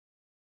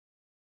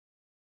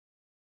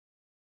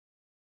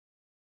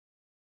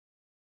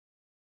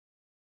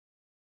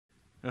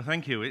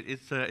Thank you.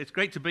 It's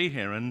great to be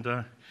here,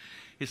 and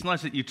it's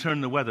nice that you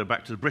turned the weather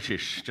back to the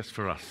British just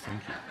for us.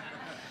 Thank you.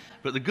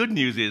 But the good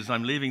news is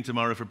I'm leaving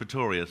tomorrow for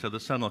Pretoria, so the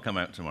sun will come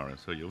out tomorrow.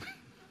 So you'll.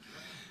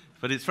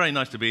 But it's very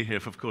nice to be here,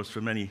 of course, for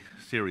many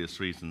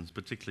serious reasons,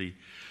 particularly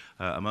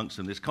amongst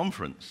them this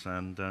conference,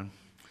 and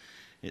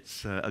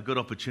it's a good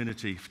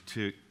opportunity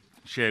to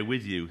share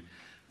with you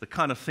the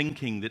kind of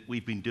thinking that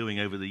we've been doing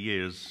over the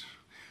years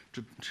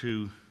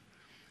to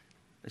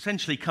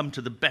essentially come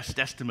to the best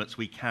estimates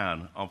we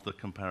can of the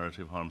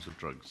comparative harms of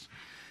drugs.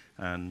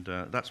 And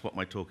that's what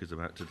my talk is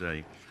about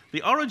today.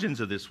 The origins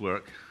of this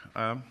work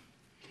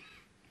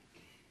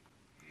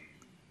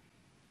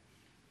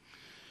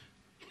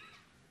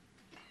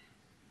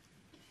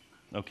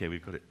okay,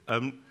 we've got it.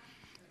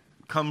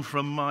 Come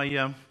from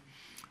my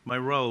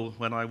role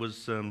when I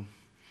was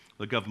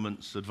the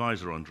government's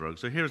advisor on drugs.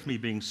 So here's me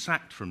being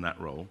sacked from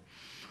that role.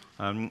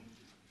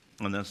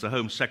 And there's the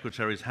Home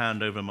Secretary's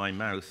hand over my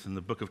mouth and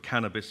the book of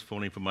cannabis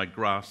falling from my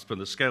grasp and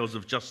the scales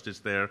of justice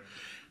there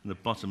in the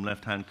bottom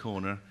left-hand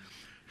corner,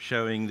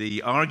 showing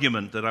the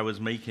argument that I was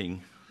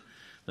making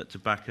that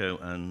tobacco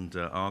and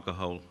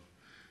alcohol,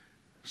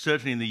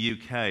 certainly in the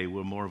UK,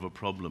 were more of a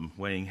problem,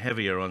 weighing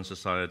heavier on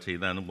society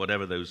than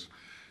whatever those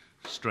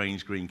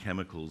strange green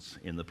chemicals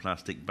in the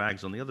plastic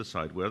bags on the other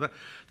side were.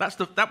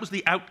 That was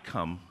the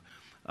outcome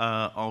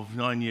of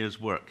 9 years'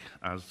 work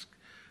as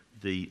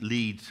the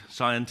lead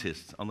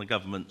scientist on the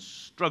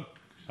government's drug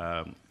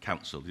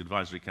council, the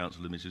Advisory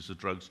Council of Misuse of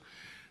Drugs.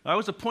 I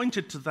was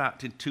appointed to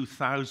that in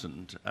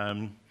 2000,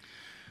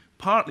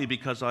 partly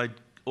because I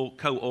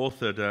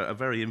co-authored a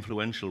very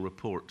influential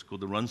report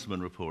called the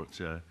Runciman Report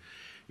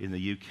in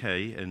the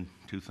UK in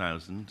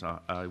 2000.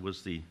 I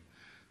was the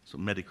sort of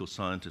medical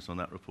scientist on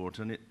that report,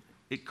 and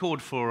it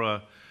called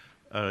for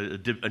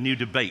a new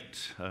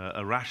debate,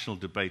 a rational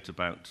debate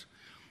about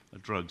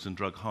drugs and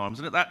drug harms.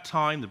 And at that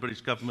time, the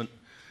British government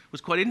was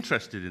quite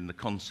interested in the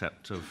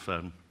concept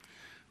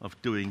of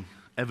doing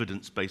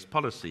evidence-based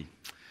policy.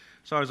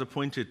 So I was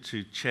appointed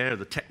to chair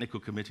the technical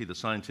committee, the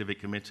scientific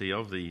committee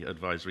of the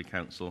Advisory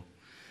Council.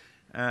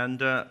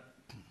 And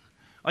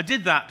I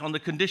did that on the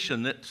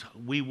condition that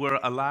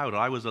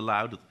I was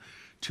allowed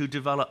to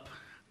develop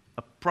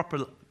a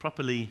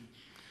properly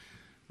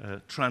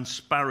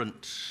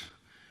transparent,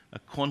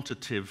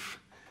 quantitative,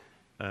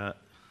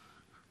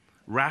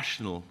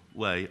 rational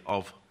way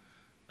of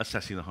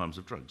assessing the harms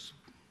of drugs.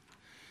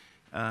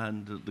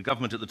 And the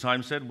government at the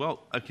time said,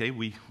 well, okay,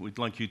 we'd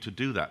like you to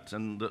do that.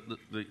 And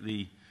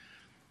the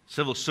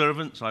civil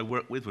servants I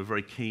worked with were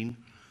very keen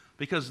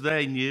because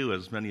they knew,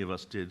 as many of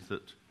us did,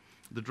 that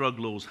the drug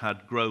laws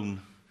had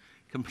grown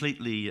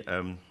completely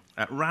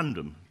at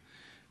random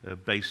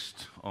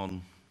based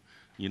on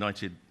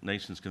United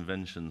Nations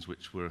conventions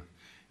which were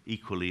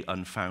equally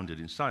unfounded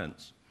in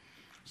science.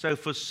 So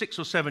for 6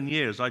 or 7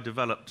 years, I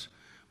developed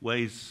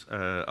ways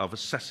of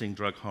assessing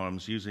drug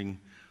harms using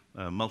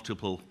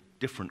multiple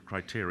different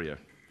criteria.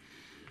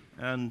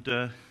 And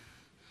the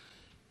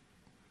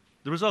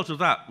result of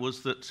that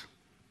was that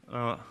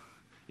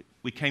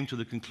we came to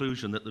the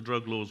conclusion that the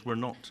drug laws were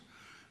not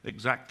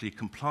exactly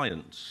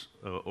compliant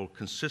or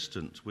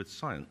consistent with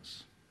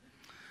science.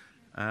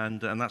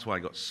 And that's why I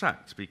got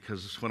sacked,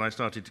 because when I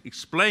started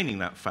explaining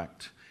that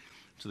fact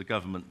to the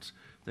government,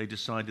 they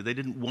decided they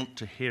didn't want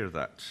to hear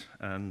that,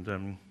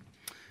 and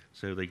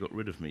so they got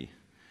rid of me.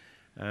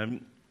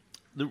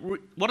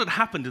 What had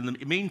happened in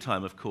the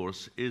meantime, of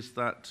course, is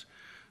that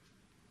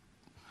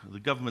the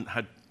government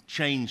had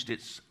changed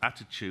its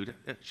attitude.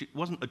 It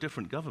wasn't a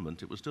different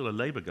government, it was still a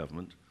Labour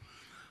government,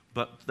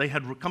 but they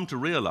had come to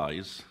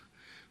realise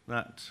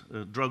that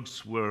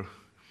drugs were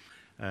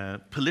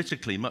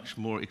politically much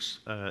more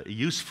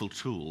useful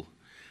tool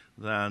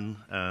than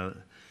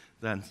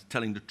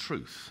telling the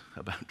truth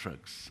about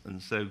drugs. And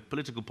so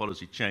political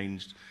policy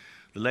changed.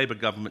 The Labour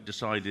government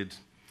decided,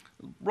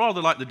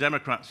 rather like the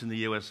Democrats in the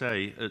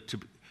USA,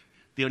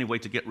 the only way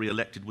to get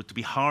re-elected was to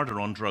be harder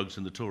on drugs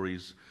than the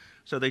Tories.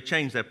 So they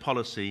changed their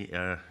policy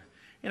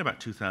in about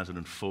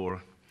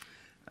 2004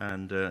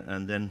 and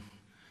then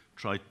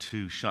tried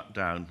to shut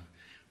down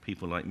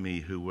people like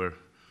me who were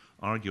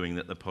arguing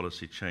that the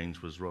policy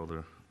change was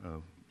rather,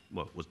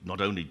 was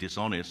not only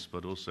dishonest,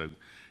 but also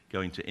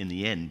going to, in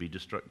the end, be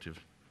destructive.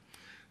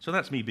 So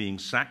that's me being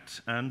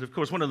sacked. And of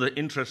course, one of the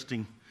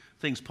interesting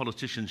things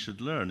politicians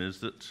should learn is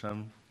that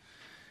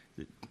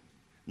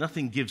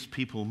nothing gives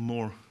people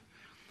more,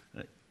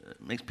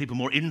 makes people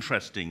more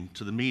interesting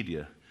to the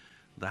media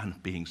than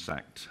being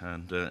sacked.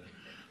 And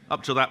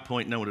up to that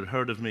point, no one had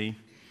heard of me.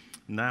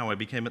 Now I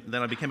became a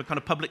kind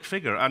of public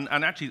figure. And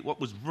actually, what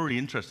was really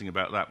interesting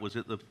about that was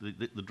that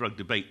the drug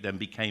debate then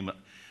became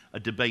a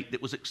debate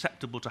that was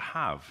acceptable to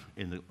have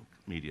in the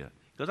media.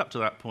 Because up to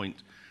that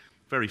point,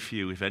 very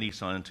few, if any,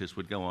 scientists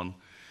would go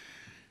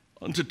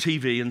onto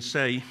TV and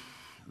say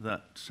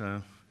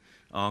that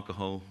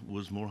alcohol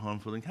was more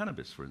harmful than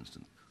cannabis, for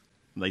instance.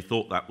 And they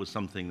thought that was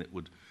something that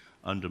would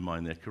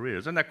undermine their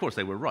careers. And of course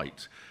they were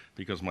right,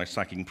 because my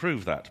sacking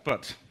proved that.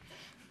 But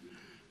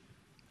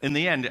in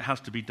the end, it has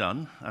to be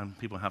done, and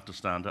people have to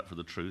stand up for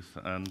the truth.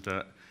 And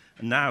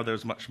And now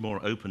there's much more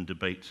open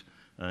debate,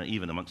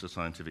 even amongst the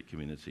scientific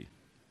community.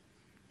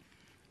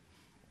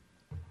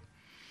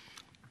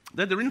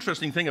 Then the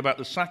interesting thing about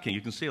the sacking,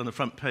 you can see on the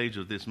front page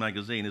of this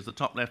magazine, is the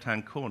top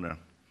left-hand corner.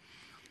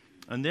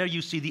 And there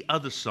you see the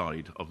other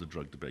side of the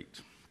drug debate.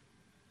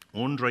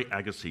 Andre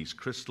Agassi's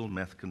crystal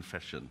meth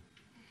confession.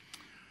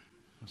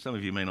 Some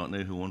of you may not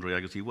know who Andre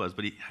Agassi was,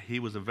 but he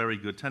was a very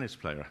good tennis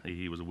player.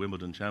 He was a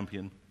Wimbledon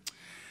champion.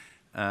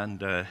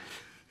 And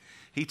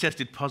he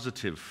tested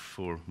positive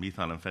for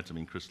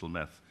methamphetamine crystal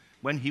meth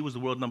when he was the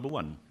world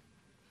 #1.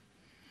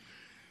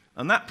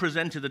 And that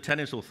presented the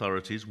tennis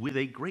authorities with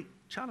a great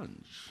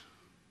challenge,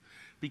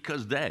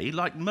 because they,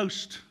 like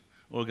most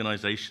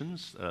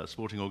organizations,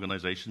 sporting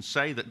organizations,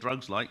 say that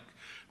drugs like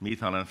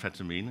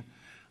methamphetamine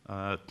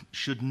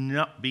should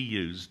not be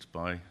used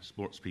by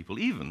sports people,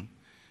 even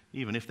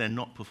if they're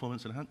not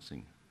performance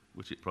enhancing,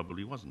 which it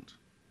probably wasn't.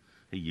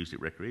 He used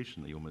it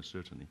recreationally, almost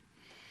certainly.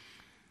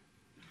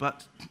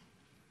 But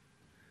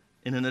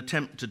in an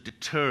attempt to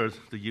deter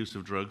the use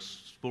of drugs,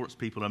 sports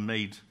people are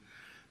made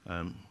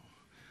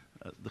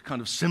the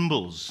kind of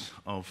symbols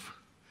of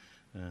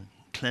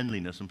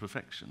cleanliness and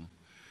perfection,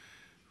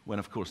 when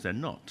of course they're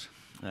not.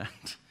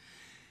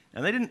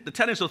 And the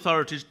tennis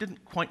authorities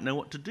didn't quite know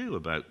what to do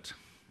about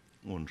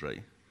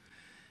Andre.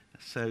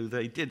 So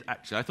they did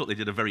actually, I thought they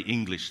did a very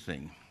English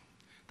thing.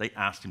 They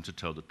asked him to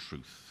tell the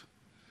truth.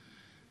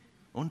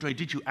 Andre,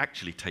 did you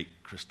actually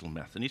take crystal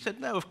meth? And he said,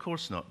 no, of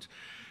course not.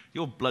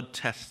 Your blood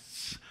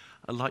tests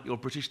are like your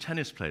British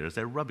tennis players.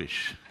 They're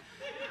rubbish.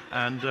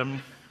 And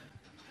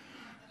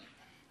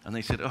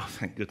they said, oh,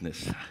 thank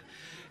goodness.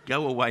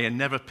 Go away and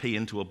never pee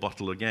into a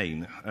bottle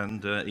again.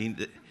 And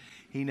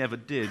he never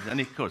did. And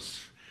of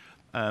course,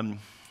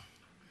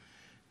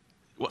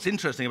 what's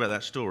interesting about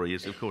that story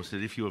is, of course,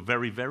 that if you are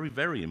very, very,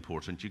 very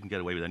important, you can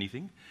get away with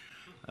anything.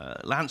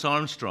 Lance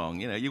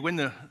Armstrong, you win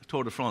the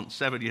Tour de France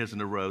 7 years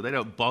in a row. They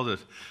don't bother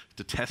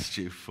to test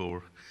you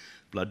for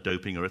blood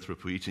doping or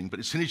erythropoietin, but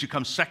as soon as you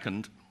come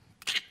second,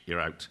 you're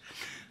out.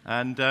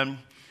 And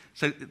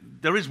so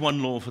there is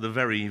one law for the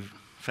very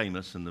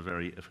famous and the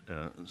very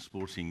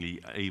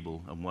sportingly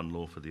able, and one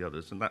law for the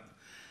others, and that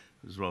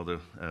was rather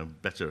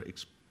better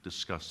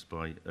discussed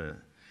by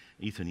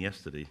Ethan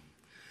yesterday.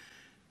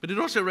 But it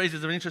also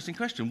raises an interesting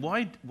question.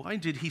 Why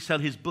did he sell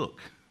his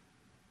book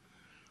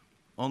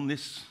on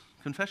this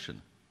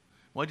confession?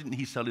 Why didn't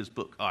he sell his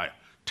book?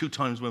 2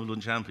 times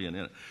Wimbledon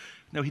champion.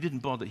 No, he didn't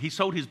bother. He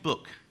sold his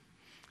book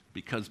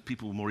because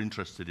people were more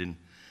interested in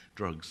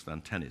drugs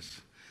than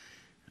tennis.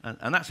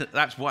 And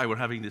that's why we're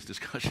having this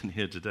discussion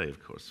here today,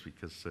 of course,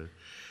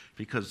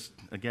 because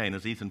again,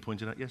 as Ethan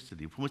pointed out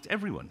yesterday, almost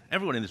everyone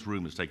in this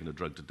room has taken a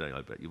drug today,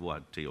 I bet. You've all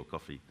had tea or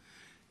coffee.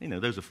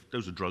 Those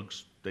are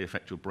drugs. They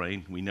affect your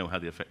brain. We know how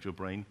they affect your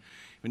brain.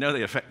 We know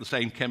they affect the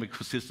same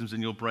chemical systems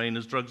in your brain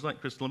as drugs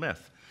like crystal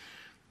meth.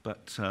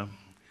 But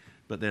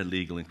they're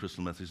legal, and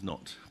crystal meth is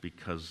not,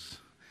 because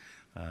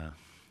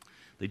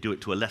they do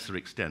it to a lesser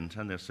extent,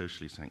 and they're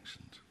socially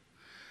sanctioned.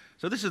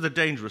 So this is a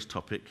dangerous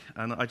topic,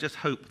 and I just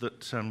hope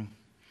that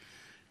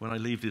when I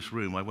leave this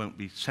room, I won't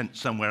be sent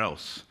somewhere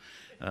else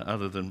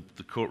other than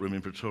the courtroom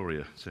in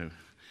Pretoria. So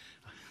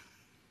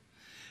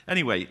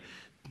anyway,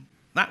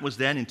 that was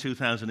then in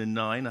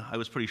 2009. I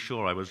was pretty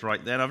sure I was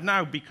right then. I've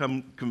now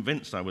become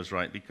convinced I was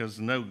right, because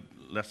no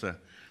lesser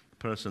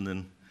person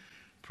than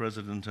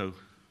President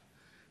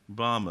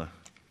Obama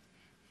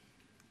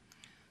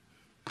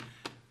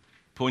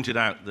pointed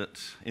out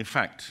that, in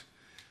fact,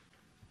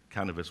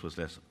 cannabis was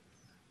less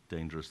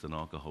dangerous than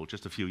alcohol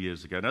just a few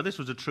years ago. Now, this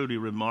was a truly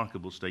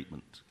remarkable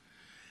statement.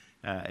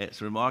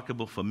 It's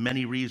remarkable for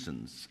many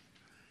reasons.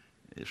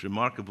 It's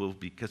remarkable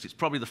because it's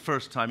probably the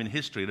first time in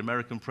history an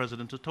American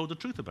president has told the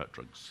truth about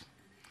drugs.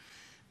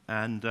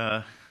 And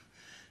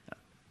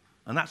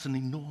that's an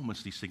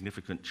enormously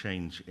significant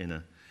change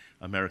in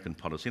American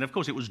policy. And of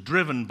course, it was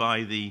driven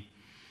by the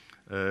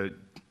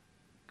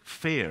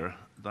fear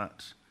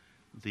that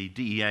the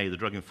DEA, the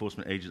Drug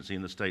Enforcement Agency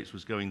in the States,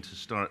 was going to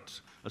start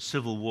a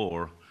civil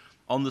war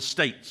on the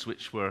states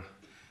which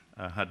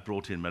had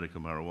brought in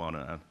medical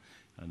marijuana.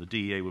 And the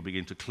DEA would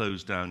begin to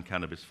close down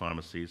cannabis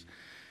pharmacies.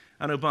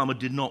 And Obama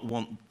did not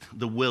want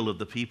the will of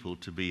the people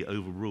to be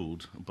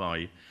overruled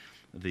by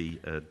the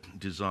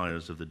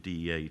desires of the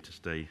DEA to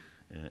stay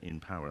in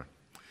power.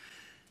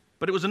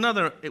 But it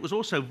was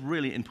also a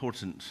really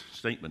important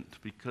statement,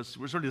 because it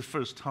was really the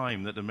first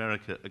time that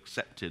America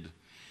accepted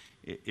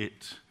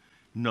it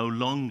no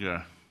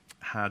longer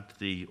had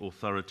the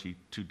authority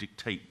to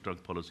dictate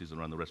drug policies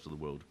around the rest of the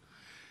world.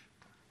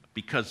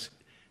 Because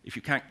if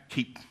you can't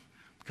keep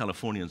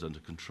Californians under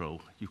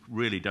control, you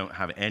really don't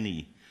have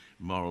any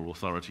moral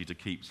authority to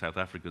keep South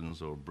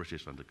Africans or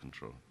British under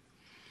control.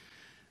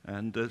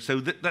 And so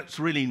that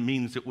really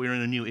means that we're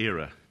in a new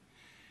era.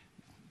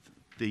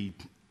 The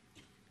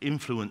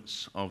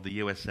influence of the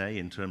USA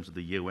in terms of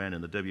the UN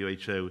and the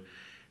WHO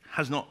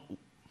has not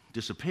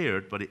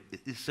disappeared, but it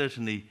is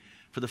certainly,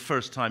 for the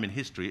first time in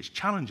history, it's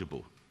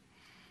challengeable.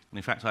 And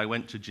in fact, I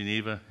went to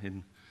Geneva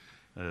in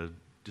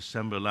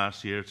December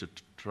last year to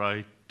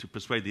try to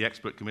persuade the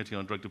expert committee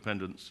on drug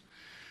dependence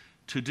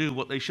to do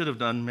what they should have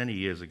done many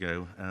years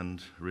ago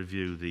and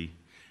review the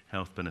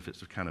health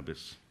benefits of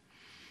cannabis.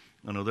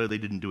 And although they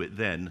didn't do it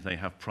then, they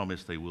have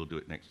promised they will do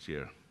it next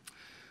year.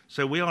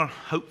 So we are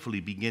hopefully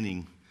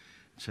beginning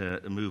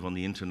to move on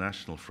the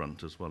international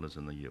front as well as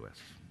in the US.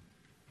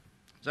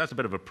 So that's a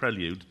bit of a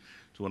prelude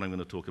to what I'm going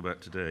to talk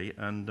about today.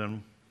 And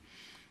I'm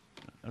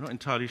not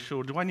entirely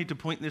sure. Do I need to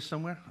point this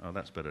somewhere? Oh,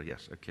 that's better.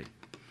 Yes. Okay.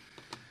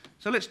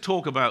 So let's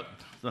talk about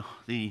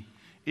the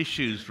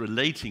issues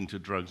relating to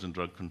drugs and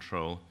drug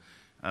control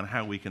and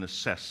how we can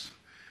assess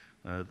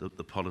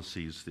the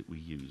policies that we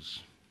use.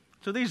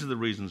 So these are the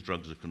reasons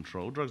drugs are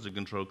controlled. Drugs are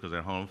controlled because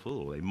they're harmful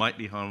or they might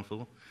be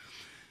harmful.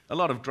 A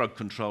lot of drug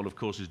control, of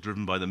course, is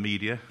driven by the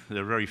media.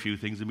 There are very few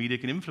things the media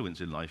can influence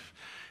in life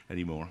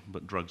anymore,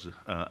 but drugs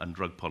and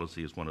drug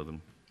policy is one of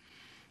them.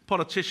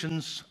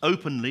 Politicians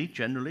openly,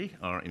 generally,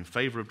 are in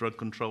favor of drug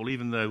control,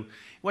 even though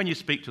when you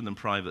speak to them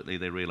privately,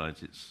 they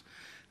realize it's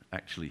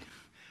actually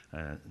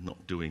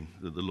not doing,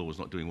 the law is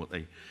not doing what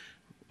they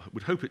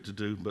would hope it to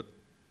do, but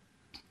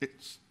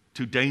it's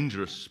too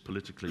dangerous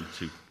politically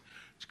to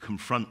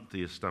confront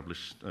the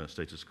established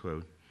status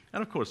quo.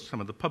 And of course,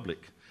 some of the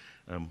public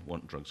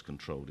want drugs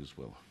controlled as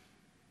well.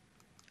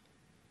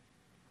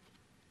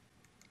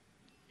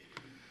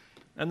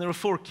 And there are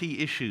 4 key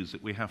issues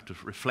that we have to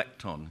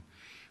reflect on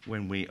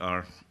when we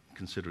are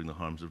considering the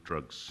harms of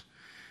drugs.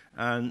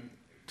 And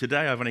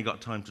today I've only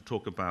got time to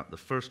talk about the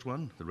first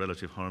one, the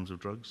relative harms of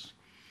drugs,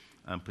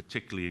 and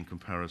particularly in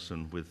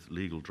comparison with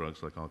legal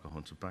drugs like alcohol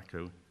and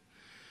tobacco.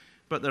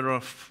 But there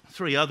are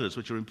 3 others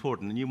which are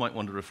important, and you might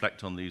want to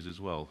reflect on these as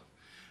well.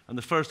 And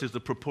the first is the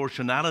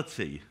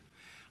proportionality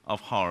of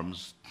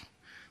harms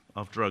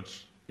of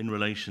drugs in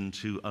relation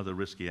to other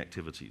risky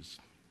activities.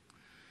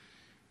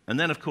 And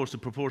then, of course, the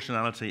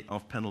proportionality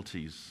of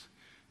penalties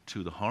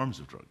to the harms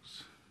of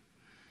drugs.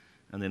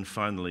 And then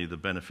finally, the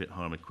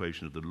benefit-harm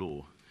equation of the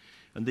law.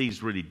 And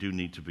these really do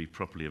need to be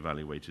properly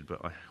evaluated,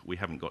 but we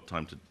haven't got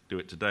time to do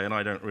it today, and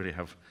I don't really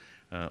have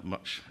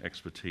much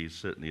expertise,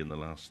 certainly in the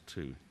last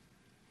 2.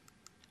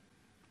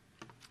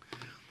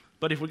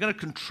 But if we're going to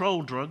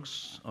control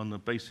drugs on the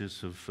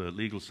basis of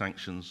legal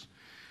sanctions,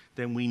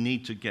 then we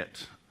need to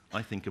get,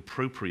 I think,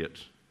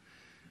 appropriate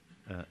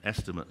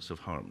estimates of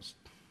harms.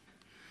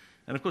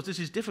 And of course, this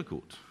is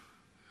difficult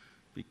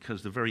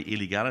because the very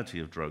illegality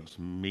of drugs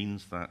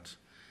means that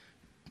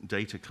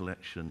data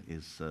collection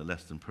is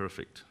less than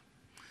perfect.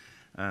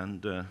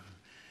 And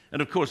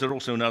of course, there are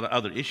also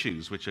other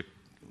issues which are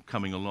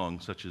coming along,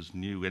 such as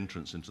new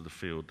entrants into the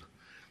field,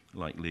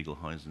 like legal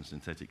highs and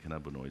synthetic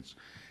cannabinoids,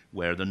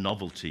 where the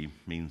novelty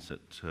means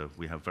that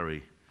we have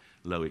very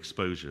low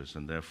exposures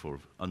and therefore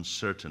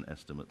uncertain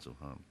estimates of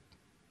harm.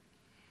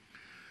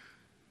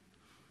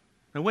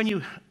 Now, when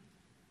you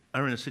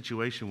are in a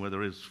situation where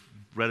there is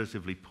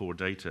relatively poor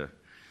data,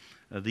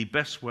 the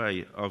best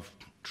way of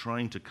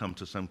trying to come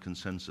to some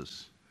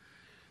consensus,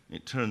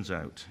 it turns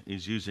out,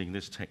 is using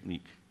this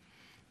technique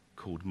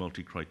called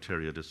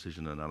multi-criteria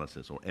decision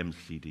analysis, or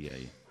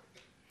MCDA.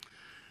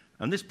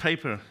 And this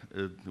paper,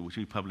 which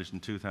we published in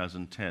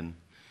 2010,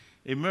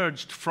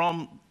 emerged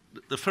from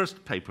the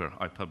first paper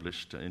I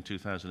published in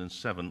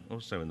 2007,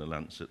 also in The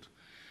Lancet,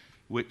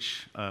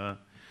 which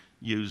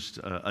used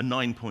a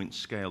 9-point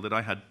scale that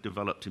I had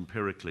developed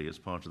empirically as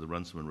part of the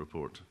Runciman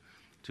report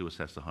to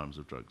assess the harms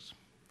of drugs.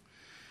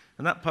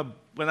 And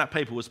when that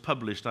paper was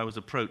published, I was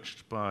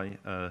approached by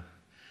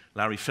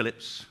Larry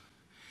Phillips,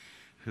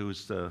 who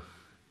is the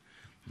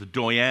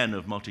doyen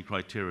of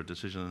multi-criteria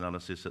decision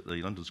analysis at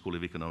the London School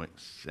of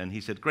Economics. And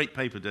he said, "Great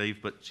paper,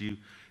 Dave, but you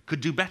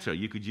could do better.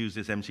 You could use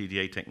this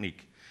MCDA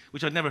technique,"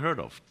 which I'd never heard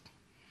of.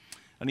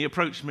 And he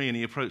approached me, and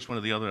he approached one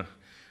of the other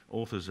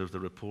authors of the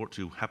report,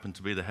 who happened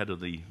to be the head of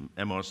the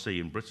MRC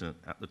in Britain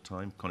at the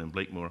time, Colin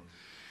Blakemore.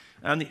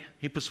 And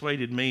he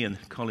persuaded me and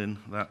Colin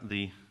that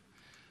the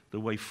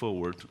way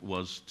forward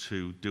was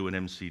to do an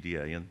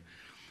MCDA.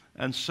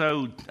 And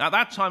so at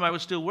that time, I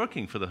was still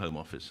working for the Home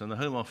Office, and the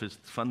Home Office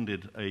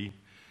funded a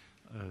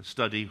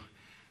study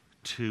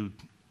to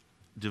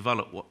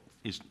develop what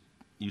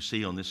you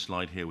see on this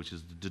slide here, which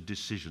is the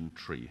decision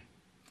tree.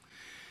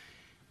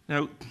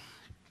 Now,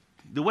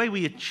 the way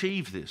we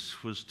achieved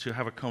this was to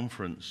have a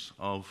conference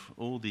of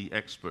all the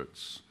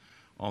experts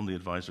on the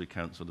Advisory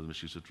Council of the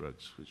Misuse of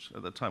Drugs, which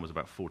at the time was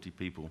about 40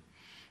 people.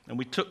 And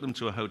we took them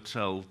to a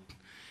hotel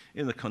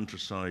in the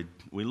countryside.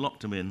 We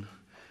locked them in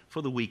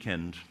for the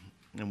weekend,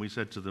 and we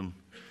said to them,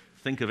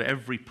 think of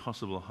every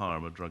possible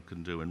harm a drug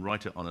can do and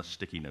write it on a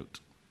sticky note.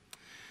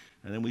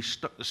 And then we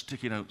stuck the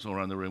sticky notes all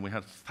around the room. We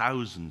had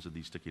thousands of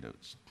these sticky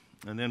notes.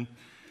 And then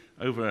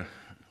over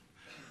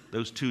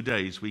those 2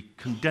 days, we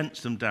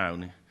condensed them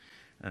down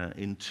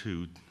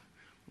into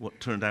what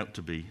turned out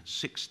to be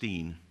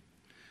 16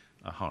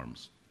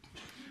 harms.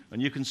 And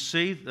you can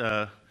see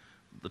the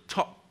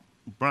top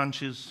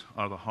branches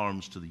are the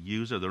harms to the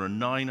user. There are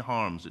 9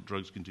 harms that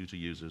drugs can do to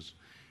users.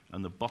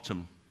 And the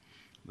bottom,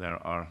 there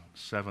are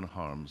 7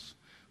 harms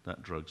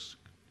that drugs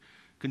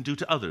can do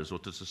to others or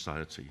to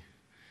society.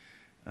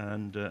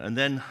 And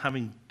then,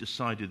 having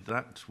decided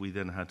that, we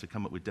then had to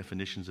come up with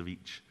definitions of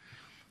each.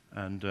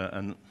 And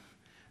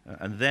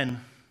And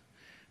then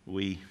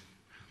we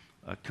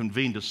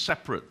convened a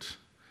separate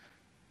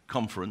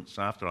conference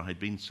after I had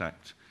been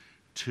sacked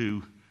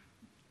to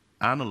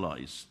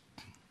analyze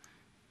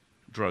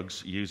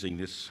drugs using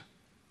this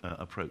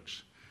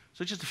approach.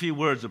 So just a few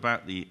words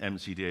about the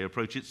MCDA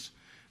approach. It's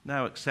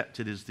now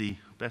accepted as the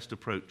best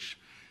approach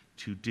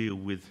to deal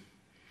with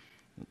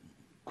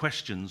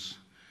questions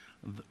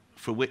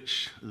for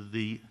which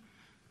the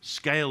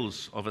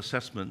scales of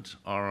assessment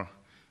are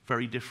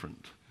very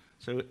different.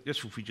 So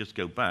if we just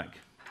go back,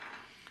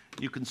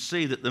 you can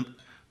see that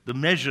the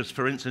measures,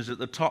 for instance, at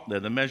the top there,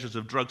 the measures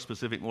of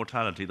drug-specific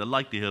mortality, the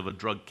likelihood of a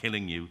drug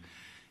killing you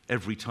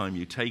every time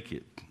you take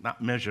it,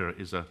 that measure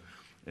is a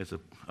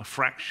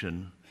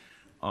fraction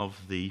of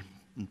the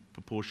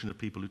proportion of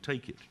people who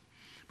take it.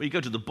 But you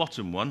go to the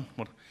bottom one,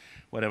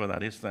 whatever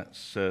that is,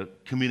 that's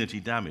community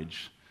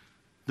damage.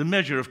 The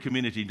measure of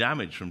community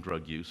damage from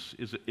drug use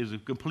is a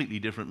completely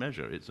different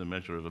measure. It's a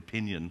measure of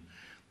opinion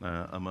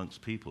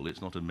amongst people.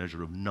 It's not a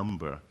measure of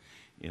number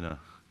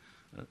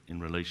in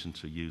relation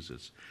to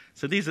users.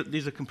 So these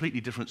are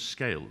completely different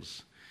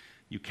scales.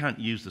 You can't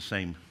use the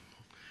same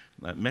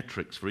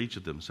metrics for each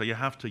of them. So you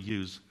have to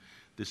use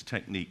this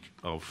technique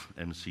of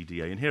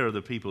MCDA. And here are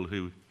the people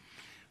who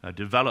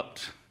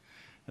developed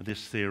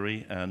this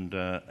theory, and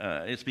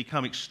it's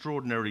become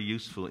extraordinarily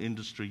useful.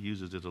 Industry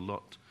uses it a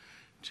lot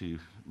to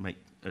make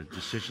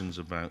decisions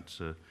about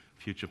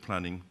future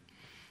planning.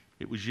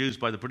 It was used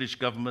by the British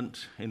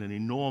government in an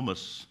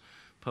enormous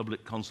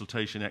public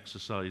consultation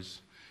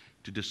exercise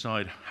to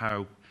decide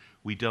how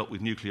we dealt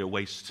with nuclear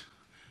waste,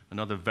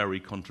 another very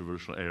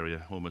controversial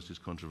area, almost as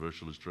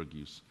controversial as drug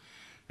use.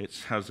 It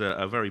has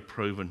a very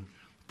proven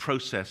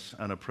process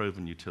and a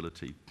proven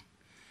utility.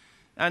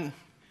 And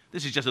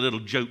this is just a little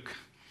joke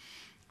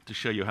to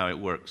show you how it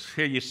works.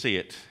 Here you see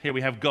it. Here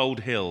we have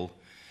Gold Hill,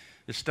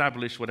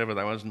 established, whatever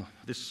that was.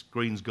 This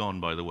screen's gone,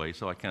 by the way,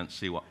 so I can't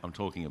see what I'm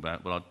talking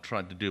about, but I'll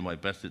try to do my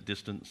best at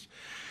distance.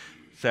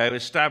 So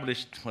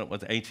established, what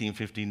was it,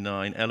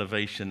 1859,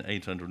 elevation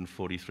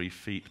 843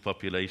 feet,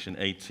 population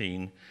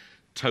 18,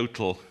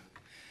 total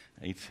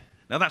 8.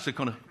 Now that's a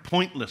kind of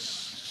pointless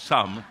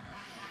sum,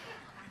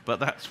 but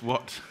that's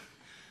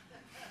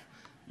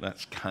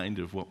kind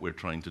of what we're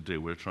trying to do.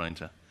 We're trying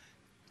to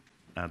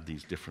add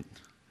these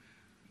different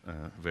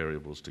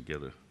variables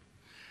together.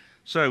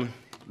 So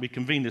we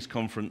convened this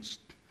conference.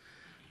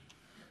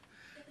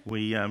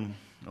 We, oh,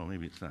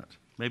 maybe it's that.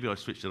 Maybe I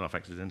switched it off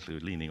accidentally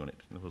with leaning on it.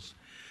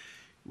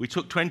 We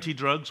took 20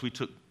 drugs. We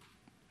took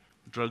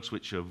drugs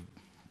which are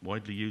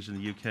widely used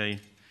in the UK.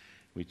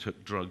 We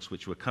took drugs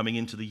which were coming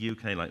into the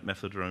UK, like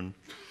methadone.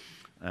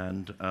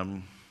 And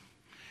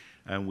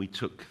we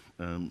took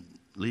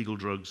legal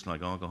drugs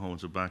like alcohol and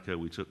tobacco.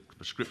 We took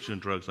prescription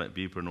drugs like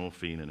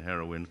buprenorphine and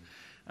heroin,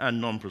 and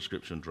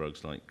non-prescription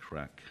drugs like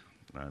crack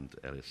and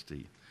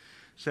LSD.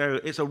 So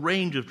it's a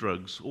range of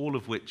drugs, all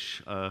of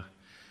which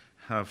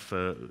have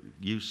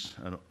use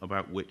and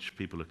about which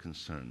people are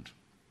concerned.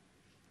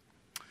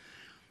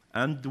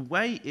 And the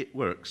way it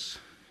works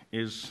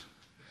is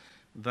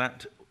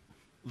that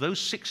those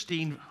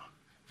 16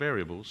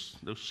 variables,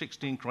 those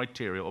 16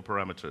 criteria or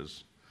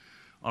parameters,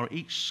 are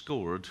each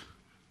scored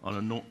on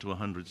a 0 to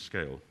 100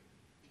 scale.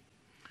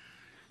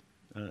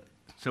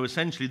 So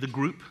essentially the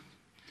group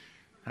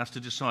has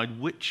to decide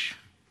which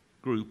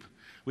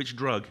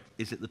drug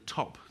is at the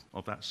top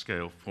of that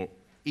scale for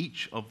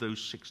each of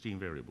those 16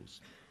 variables.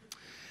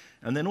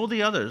 And then all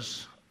the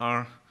others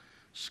are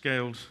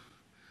scaled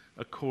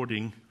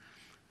according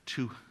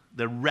to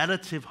the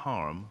relative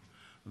harm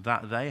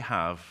that they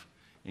have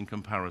in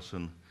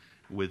comparison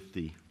with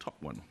the top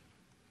one.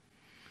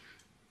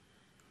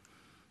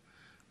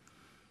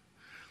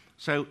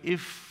 So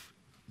if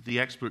the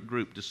expert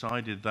group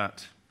decided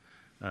that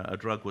a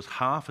drug was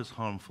half as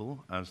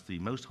harmful as the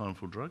most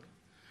harmful drug,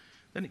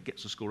 then it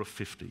gets a score of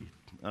 50.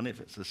 And if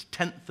it's a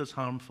tenth as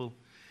harmful,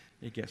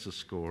 it gets a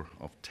score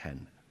of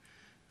 10.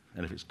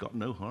 And if it's got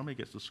no harm, it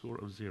gets a score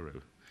of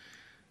 0.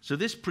 So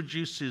this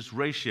produces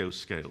ratio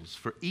scales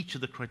for each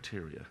of the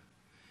criteria.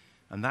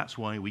 And that's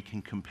why we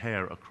can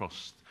compare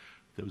across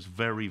those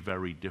very,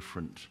 very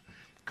different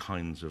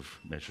kinds of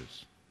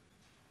measures.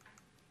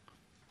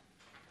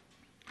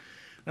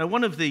 Now,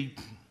 one of the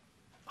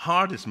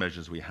hardest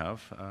measures we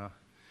have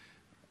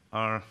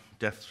are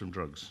deaths from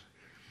drugs.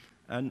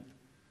 And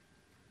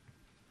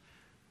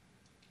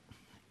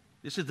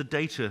this is the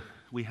data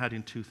we had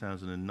in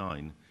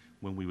 2009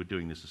 when we were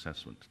doing this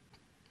assessment.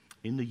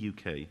 In the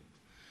UK,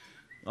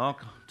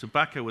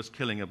 tobacco was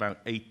killing about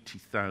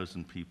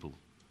 80,000 people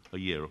a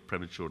year of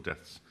premature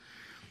deaths,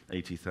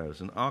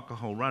 80,000.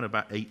 Alcohol ran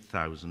about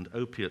 8,000,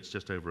 opiates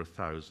just over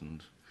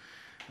 1,000,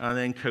 and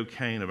then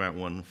cocaine about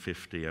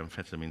 150,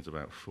 amphetamines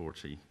about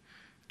 40,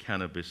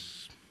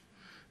 cannabis,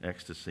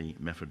 ecstasy,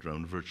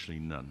 methadone, virtually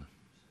none.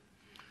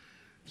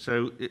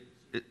 So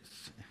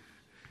it's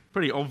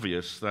pretty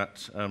obvious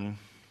that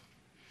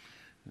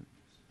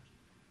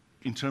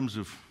in terms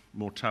of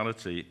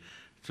mortality,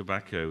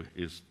 tobacco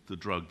is the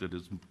drug that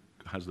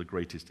has the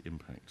greatest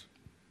impact.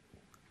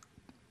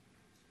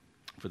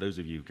 For those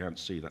of you who can't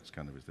see, that's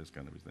cannabis, there's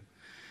cannabis there.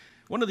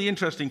 One of the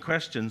interesting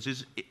questions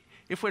is,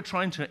 if we're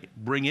trying to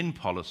bring in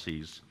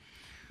policies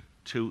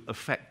to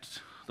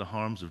affect the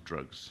harms of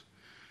drugs,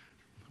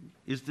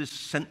 is this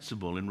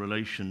sensible in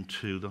relation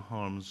to the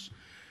harms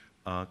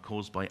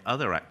caused by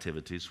other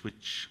activities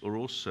which are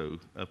also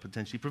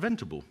potentially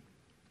preventable?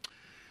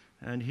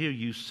 And here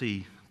you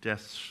see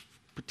deaths,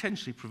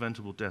 potentially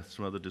preventable deaths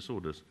from other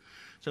disorders.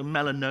 So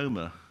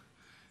melanoma,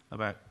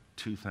 about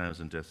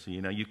 2,000 deaths.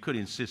 You know, you could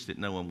insist that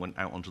no one went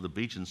out onto the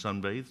beach and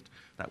sunbathed.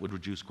 That would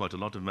reduce quite a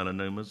lot of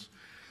melanomas.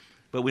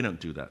 But we don't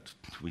do that.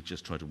 We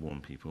just try to warn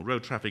people.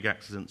 Road traffic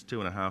accidents,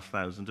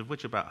 2,500, of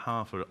which about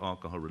half are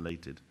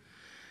alcohol-related.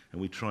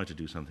 And we try to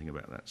do something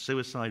about that.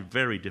 Suicide,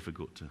 very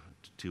difficult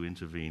to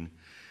intervene,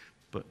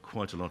 but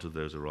quite a lot of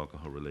those are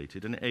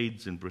alcohol-related. And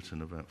AIDS in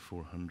Britain, about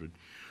 400.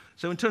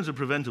 So in terms of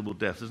preventable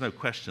death, there's no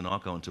question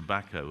alcohol and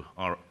tobacco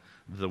are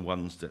the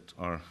ones that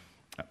are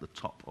at the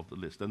top of the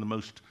list. They're the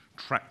most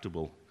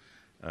tractable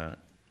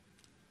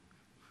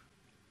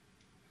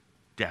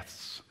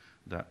deaths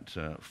that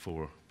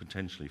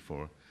potentially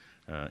for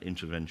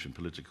intervention,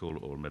 political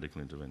or medical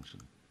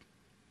intervention.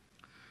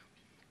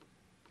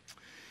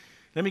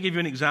 Let me give you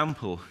an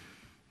example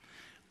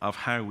of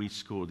how we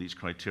score these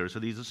criteria. So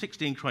these are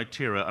 16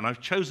 criteria, and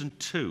I've chosen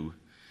 2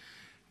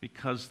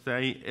 because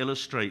they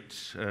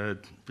illustrate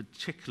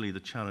particularly the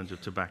challenge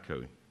of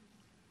tobacco.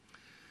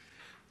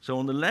 So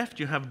on the left,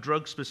 you have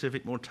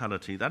drug-specific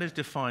mortality. That is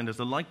defined as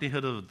the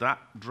likelihood of that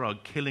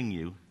drug killing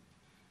you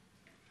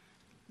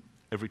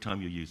every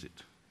time you use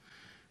it.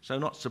 So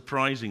not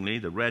surprisingly,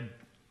 the red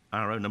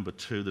arrow, number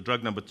 2, the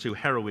drug number 2,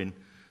 heroin,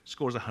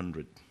 scores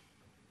 100.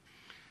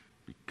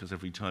 Because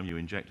every time you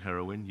inject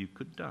heroin, you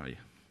could die.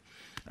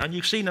 And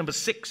you see number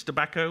 6,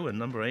 tobacco, and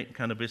number 8,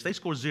 cannabis, they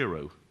score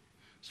 0.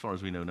 As far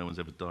as we know, no one's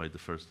ever died the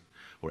first,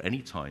 or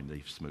any time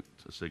they've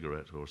smoked a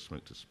cigarette or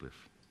smoked a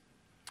spliff.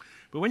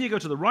 But when you go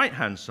to the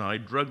right-hand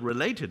side,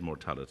 drug-related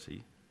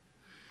mortality,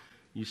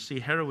 you see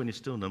heroin is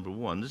still number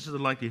 1. This is the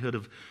likelihood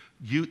of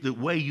the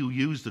way you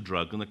use the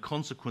drug and the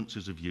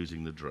consequences of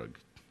using the drug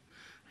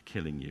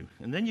killing you.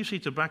 And then you see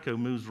tobacco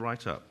moves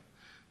right up.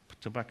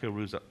 Tobacco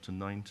moves up to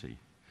 90.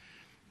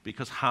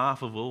 Because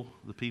half of all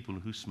the people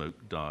who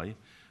smoke die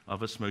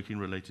of a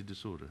smoking-related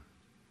disorder.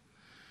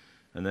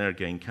 And there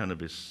again,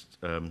 cannabis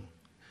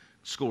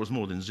scores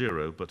more than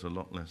 0, but a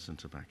lot less than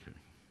tobacco.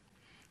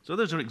 So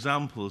those are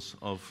examples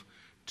of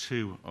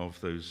 2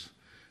 of those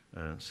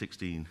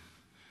 16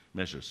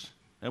 measures.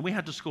 And we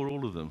had to score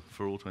all of them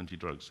for all 20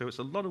 drugs. So it's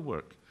a lot of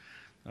work.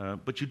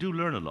 But you do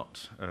learn a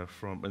lot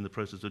in the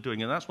process of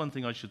doing it. And that's one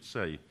thing I should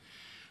say.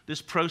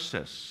 This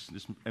process,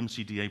 this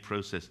MCDA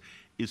process,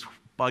 is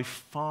by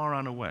far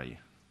and away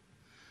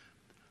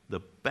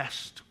the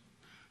best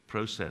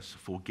process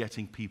for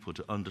getting people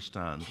to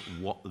understand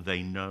what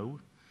they know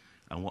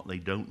and what they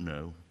don't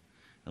know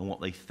and what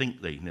they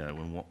think they know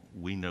and what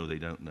we know they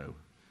don't know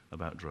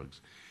about drugs.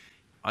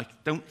 I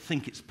don't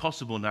think it's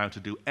possible now to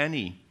do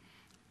any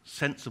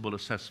sensible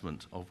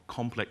assessment of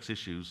complex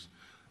issues,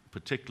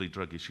 particularly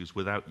drug issues,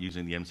 without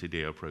using the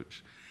MCDA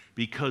approach,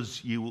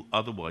 because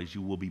otherwise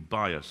you will be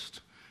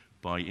biased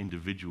by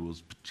individuals'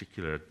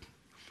 particular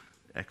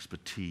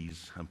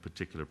expertise and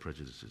particular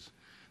prejudices.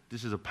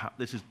 This is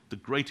the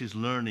greatest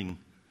learning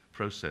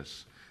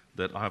process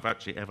that I've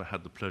actually ever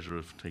had the pleasure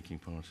of taking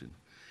part in.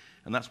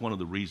 And that's one of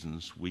the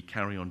reasons we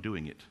carry on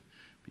doing it,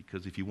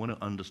 because if you want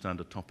to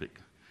understand a topic,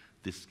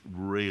 this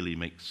really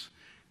means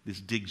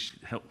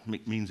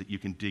that you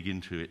can dig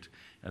into it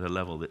at a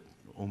level that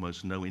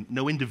almost no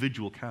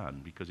individual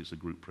can, because it's a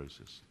group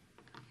process.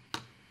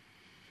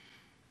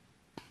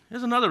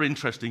 There's another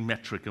interesting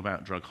metric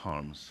about drug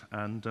harms,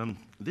 and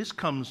this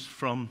comes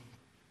from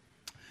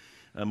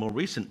a more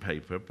recent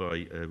paper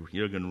by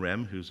Jürgen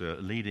Rehm, who's a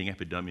leading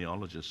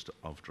epidemiologist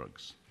of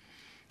drugs.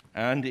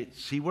 And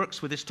he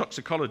works with this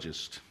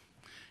toxicologist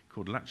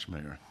called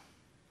Lachmeyer.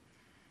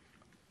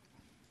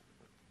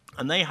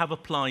 And they have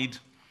applied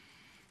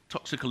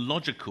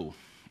toxicological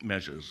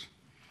measures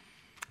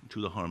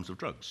to the harms of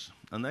drugs.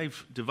 And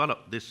they've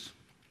developed this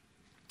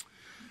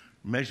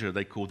measure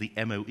they call the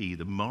MOE,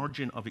 the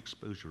margin of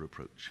exposure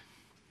approach.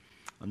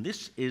 And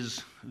this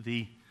is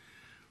the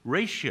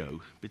ratio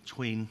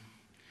between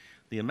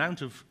the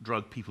amount of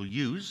drug people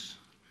use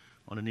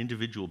on an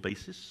individual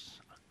basis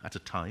at a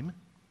time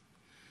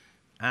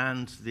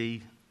and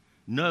the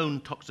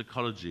known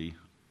toxicology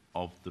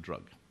of the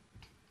drug.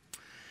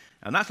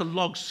 And that's a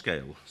log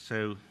scale,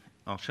 so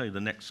I'll show you the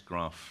next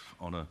graph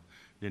on a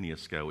linear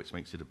scale, which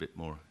makes it a bit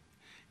more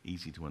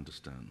easy to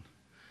understand.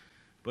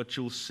 But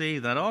you'll see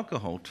that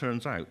alcohol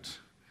turns out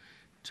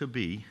to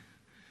be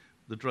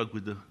the drug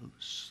with the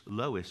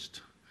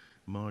lowest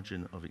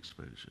margin of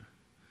exposure.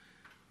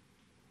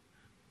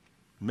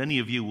 Many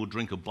of you will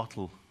drink a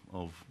bottle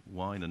of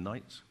wine a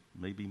night,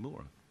 maybe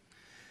more.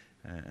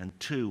 And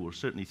 2 or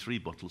certainly 3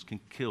 bottles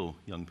can kill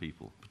young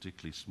people,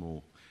 particularly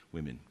small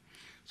women.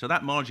 So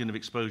that margin of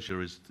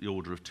exposure is the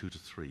order of 2 to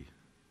 3.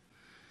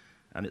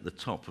 And at the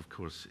top, of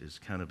course, is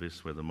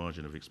cannabis, where the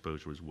margin of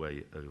exposure is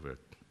way over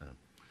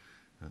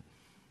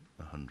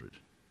 100.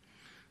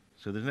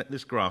 So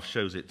this graph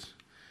shows it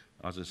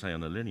as I say,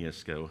 on a linear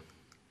scale.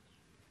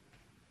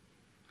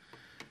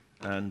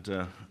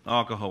 And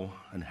alcohol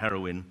and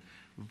heroin,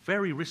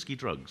 very risky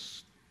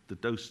drugs. The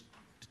dose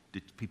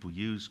that people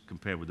use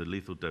compared with the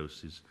lethal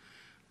dose is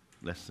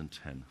less than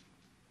 10. And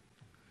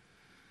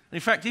in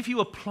fact, if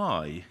you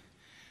apply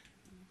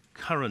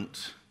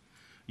current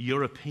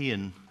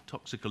European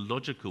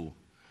toxicological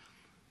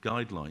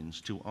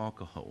guidelines to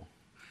alcohol,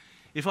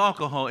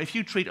 if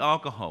you treat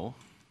alcohol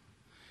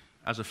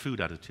as a food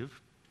additive,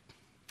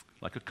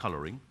 like a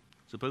coloring,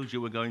 suppose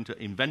you were going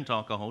to invent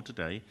alcohol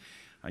today,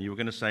 and you were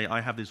going to say,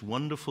 I have this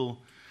wonderful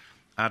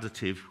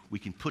additive we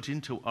can put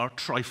into our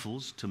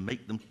trifles to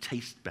make them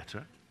taste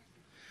better.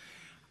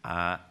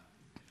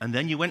 And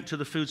then you went to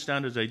the Food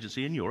Standards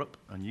Agency in Europe,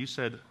 and you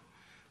said,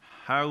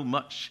 how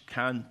much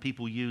can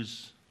people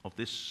use of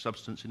this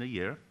substance in a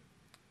year?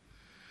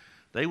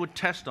 They would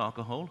test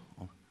alcohol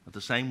the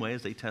same way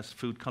as they test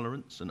food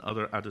colorants and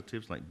other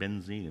additives like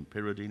benzene and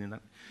pyridine and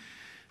that,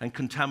 and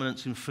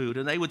contaminants in food.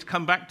 And they would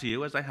come back to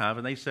you, as they have,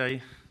 and they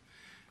say,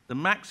 the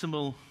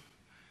maximal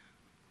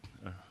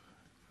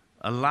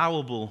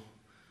allowable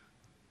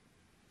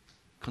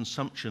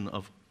consumption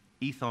of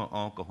ethyl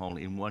alcohol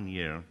in 1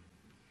 year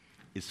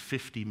is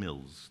 50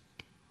 mils.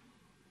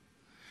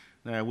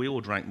 Now, we all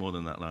drank more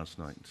than that last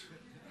night,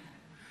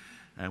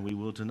 and we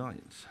will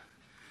tonight.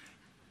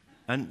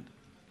 And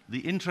the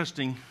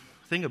interesting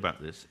thing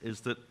about this is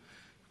that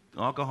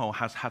alcohol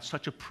has had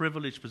such a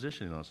privileged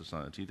position in our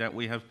society that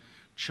we have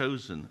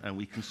chosen, and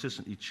we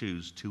consistently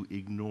choose, to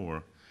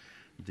ignore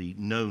the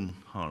known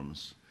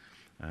harms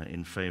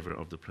in favor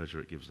of the pleasure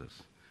it gives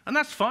us. And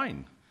that's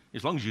fine,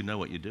 as long as you know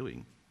what you're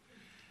doing.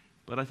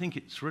 But I think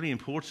it's really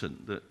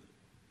important that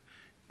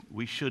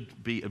we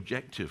should be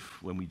objective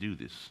when we do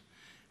this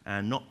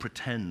and not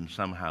pretend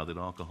somehow that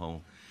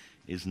alcohol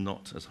is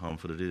not as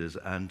harmful as it is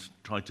and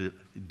try to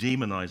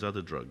demonize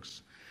other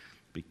drugs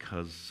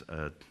because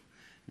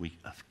we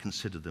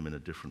consider them in a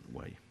different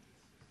way.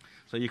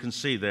 So you can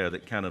see there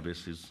that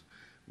cannabis is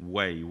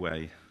way,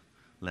 way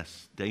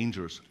less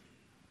dangerous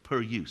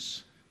per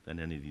use than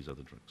any of these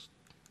other drugs.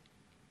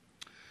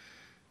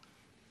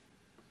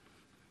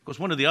 Of course,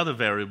 one of the other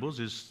variables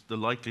is the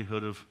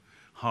likelihood of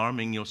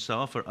harming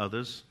yourself or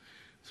others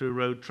through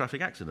road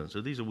traffic accidents.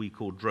 So these are what we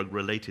call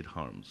drug-related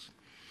harms.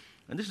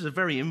 And this is a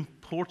very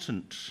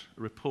important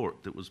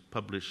report that was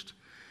published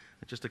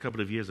just a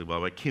couple of years ago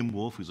by Kim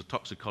Wolfe, who's a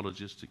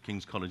toxicologist at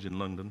King's College in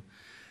London.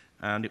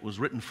 And it was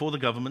written for the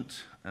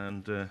government,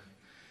 and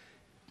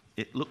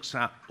it looks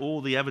at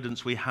all the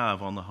evidence we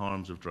have on the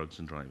harms of drugs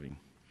and driving.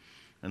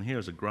 And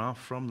here's a graph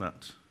from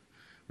that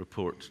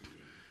report,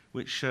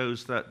 which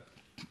shows that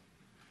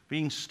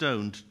being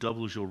stoned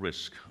doubles your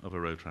risk of a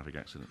road traffic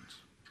accident.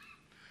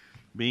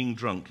 Being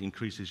drunk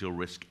increases your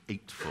risk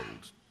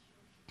 8-fold.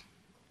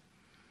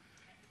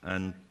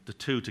 And the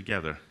two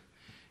together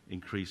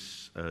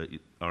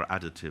are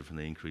additive, and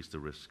they increase the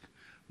risk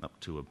up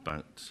to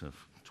about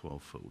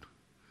 12-fold.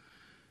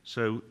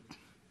 So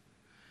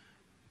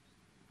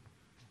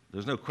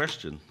there's no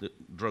question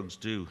that drugs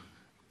do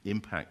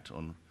impact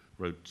on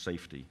road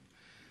safety,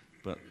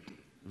 but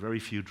very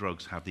few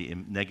drugs have the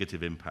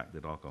negative impact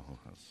that alcohol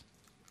has.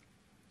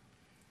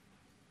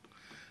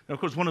 Now, of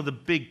course, one of the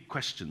big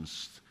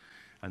questions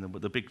and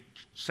the big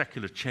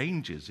secular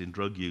changes in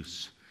drug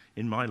use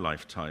in my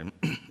lifetime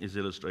is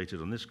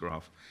illustrated on this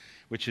graph,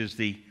 which is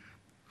the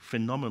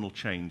phenomenal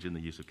change in the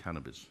use of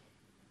cannabis.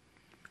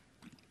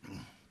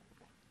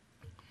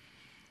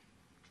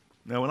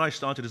 Now, when I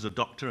started as a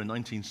doctor in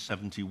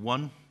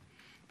 1971,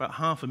 about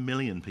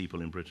 500,000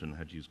 people in Britain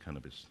had used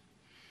cannabis.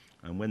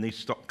 And when they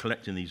stopped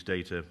collecting these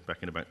data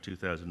back in about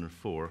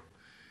 2004,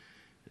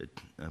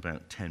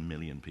 about 10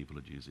 million people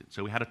had used it.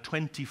 So we had a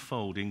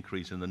 20-fold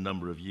increase in the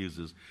number of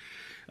users.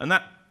 And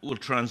that will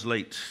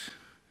translate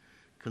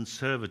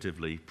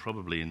conservatively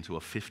probably into a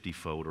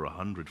 50-fold or a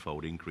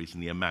 100-fold increase in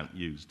the amount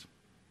used.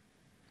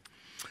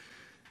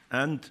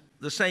 And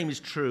the same is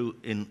true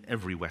in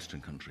every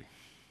Western country.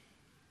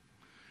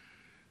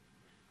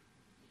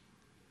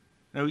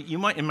 Now, you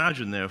might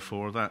imagine,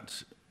 therefore,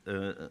 that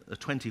a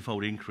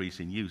 20-fold increase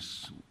in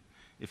use,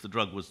 if the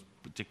drug was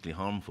particularly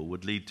harmful,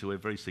 would lead to a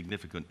very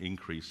significant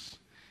increase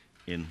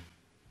in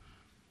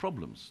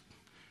problems.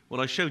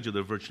 Well, I showed you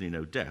there are virtually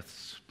no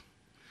deaths.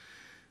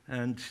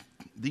 And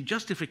the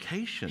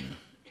justification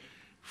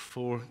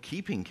for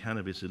keeping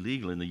cannabis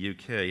illegal in the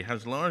UK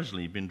has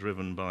largely been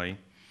driven by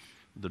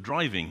the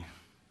driving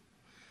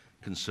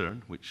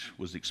concern, which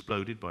was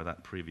exploded by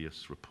that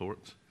previous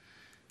report,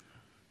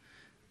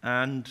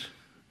 and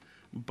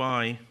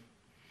by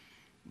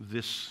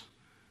this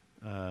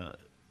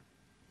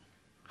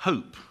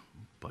hope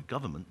by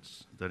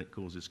governments that it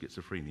causes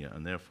schizophrenia,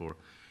 and therefore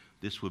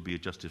this would be a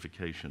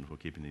justification for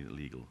keeping it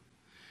illegal.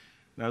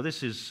 Now,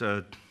 this has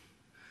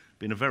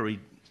been a very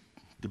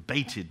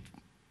debated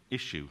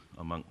issue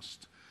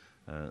amongst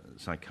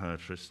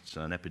psychiatrists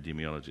and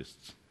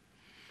epidemiologists.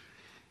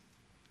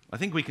 I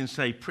think we can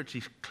say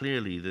pretty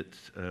clearly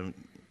that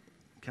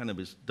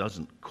cannabis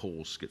doesn't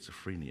cause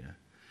schizophrenia.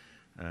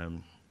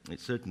 It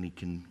certainly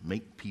can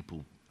make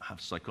people have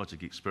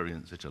psychotic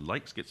experience which are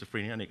like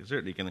schizophrenia, and it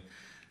certainly can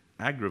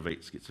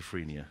aggravate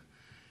schizophrenia.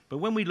 But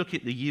when we look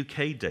at the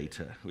UK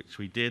data, which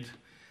we did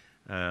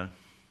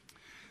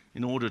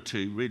in order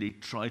to really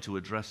try to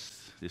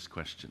address this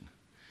question,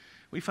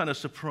 we found a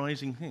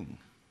surprising thing.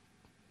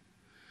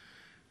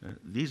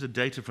 These are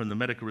data from the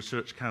Medical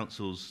Research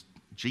Council's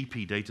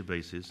GP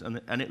databases,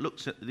 and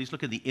these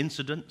look at the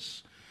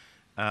incidence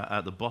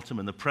at the bottom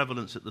and the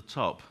prevalence at the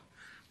top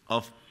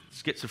of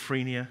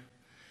schizophrenia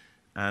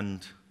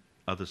and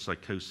other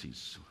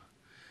psychoses.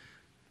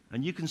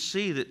 And you can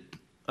see that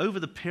over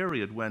the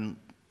period when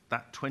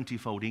that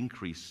 20-fold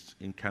increase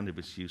in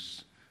cannabis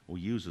use or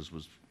users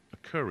was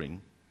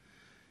occurring,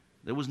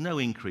 there was no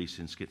increase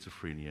in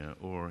schizophrenia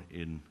or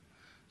in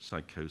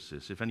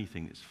psychosis. If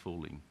anything, it's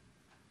falling.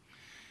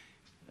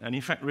 And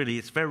in fact, really,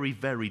 it's very,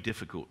 very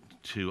difficult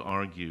to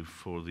argue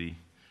for the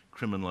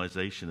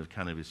criminalization of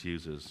cannabis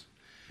users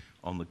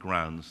on the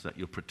grounds that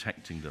you're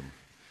protecting them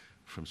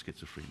from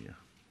schizophrenia.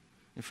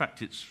 In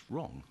fact, it's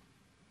wrong.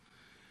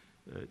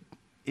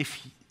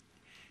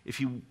 If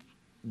you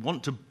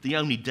want to, the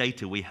only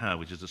data we have,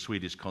 which is a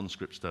Swedish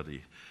conscript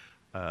study,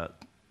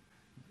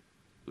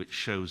 which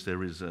shows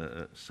there is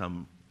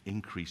some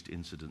increased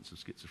incidence of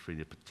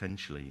schizophrenia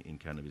potentially in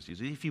cannabis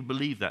use. If you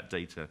believe that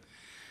data,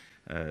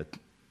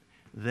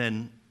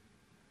 then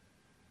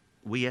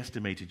we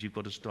estimated you've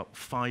got to stop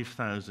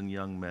 5,000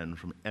 young men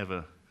from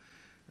ever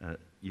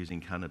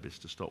using cannabis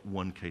to stop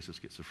one case of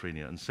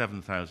schizophrenia, and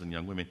 7,000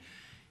 young women.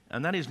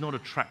 And that is not a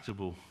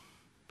tractable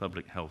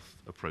public health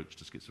approach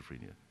to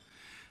schizophrenia.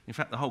 In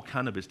fact, the whole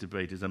cannabis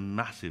debate is a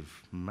massive,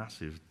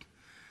 massive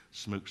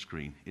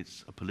smokescreen.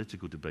 It's a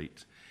political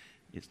debate.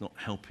 It's not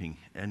helping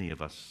any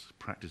of us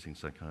practicing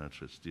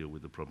psychiatrists deal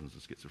with the problems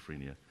of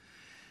schizophrenia.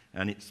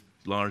 And it's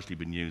largely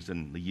been used,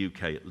 in the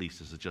UK at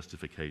least, as a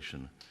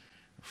justification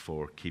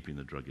for keeping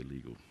the drug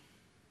illegal.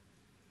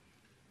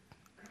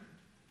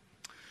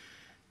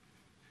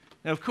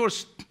 Now, of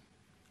course,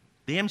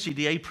 the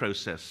MCDA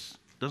process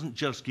doesn't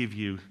just give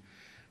you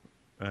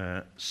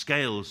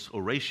scales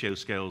or ratio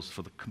scales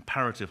for the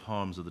comparative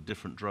harms of the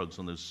different drugs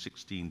on those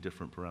 16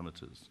 different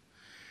parameters.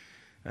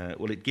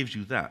 Well, it gives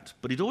you that,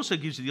 but it also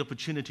gives you the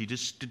opportunity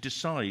to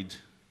decide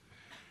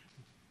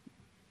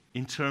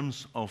in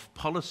terms of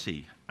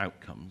policy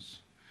outcomes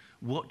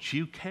what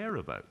you care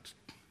about.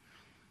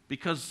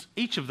 Because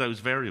each of those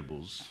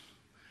variables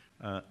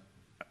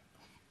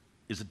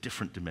is a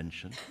different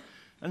dimension,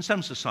 and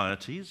some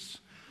societies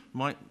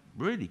might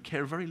really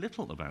care very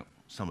little about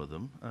some of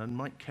them and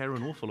might care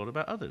an awful lot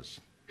about others.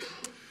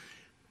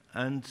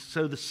 And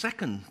so the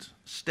second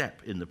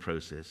step in the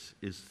process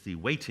is the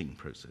weighting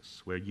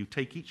process, where you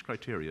take each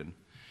criterion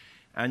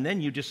and then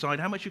you decide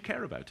how much you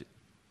care about it.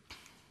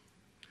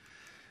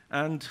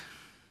 And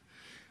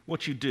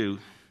what you do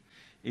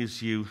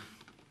is you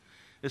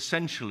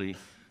essentially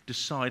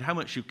decide how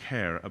much you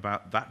care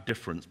about that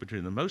difference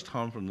between the most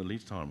harmful and the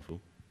least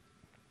harmful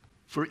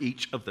for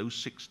each of those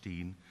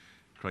 16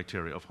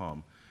 criteria of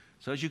harm.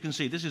 So as you can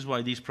see, this is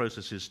why these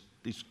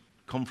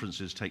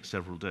conferences take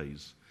several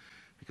days,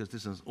 because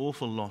there's an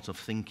awful lot of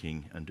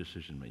thinking and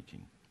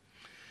decision-making.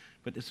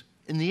 But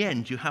in the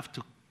end, you have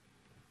to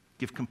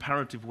give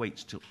comparative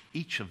weights to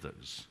each of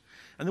those.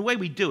 And the way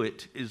we do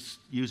it is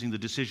using the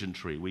decision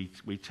tree.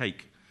 We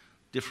take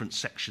different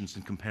sections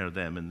and compare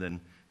them, and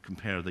then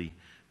compare the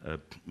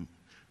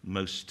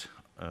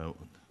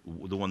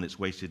one that's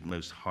weighted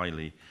most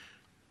highly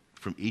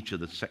from each of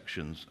the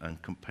sections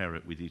and compare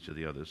it with each of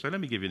the others. So let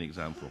me give you an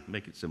example,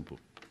 make it simple.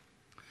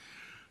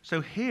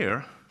 So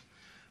here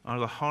are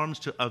the harms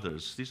to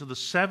others. These are the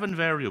 7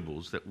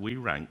 variables that we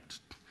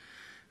ranked,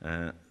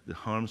 the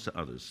harms to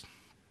others.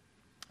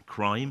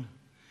 Crime,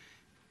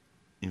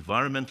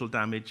 environmental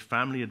damage,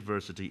 family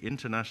adversity,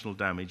 international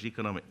damage,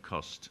 economic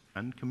cost,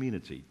 and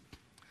community.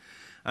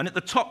 And at the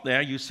top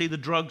there, you see the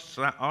drugs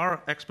that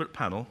our expert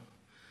panel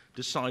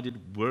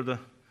decided were the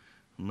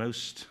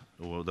most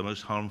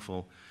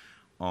harmful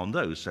on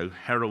those. So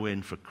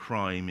heroin for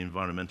crime,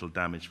 environmental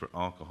damage for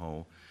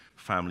alcohol,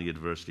 family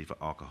adversity for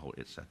alcohol,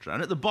 etc.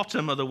 And at the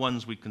bottom are the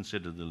ones we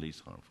consider the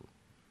least harmful.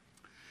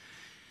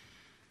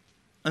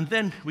 And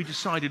then we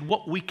decided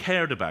what we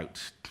cared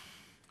about.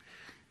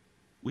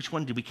 Which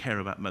one did we care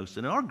about most?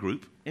 And our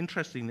group,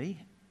 interestingly,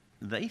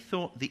 they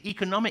thought the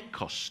economic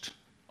cost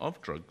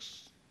of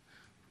drugs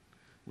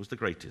was the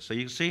greatest. So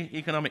you can see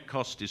economic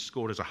cost is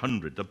scored as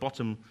 100, the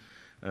bottom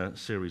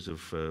series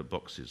of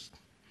boxes.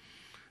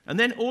 And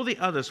then all the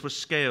others were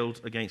scaled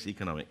against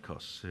economic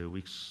costs. So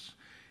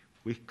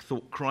we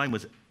thought crime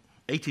was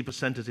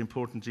 80% as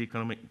important as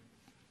economic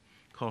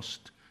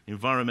cost,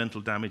 environmental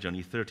damage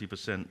only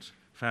 30%,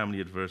 family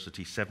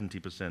adversity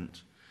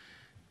 70%,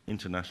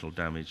 international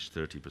damage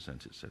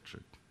 30%, etc.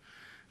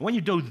 When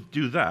you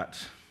do that,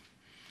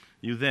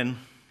 you then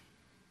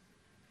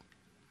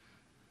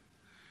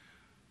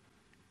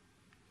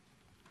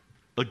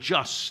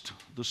adjust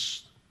the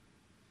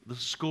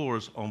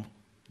scores on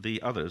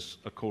the others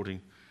according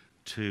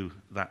to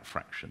that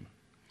fraction.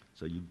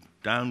 So you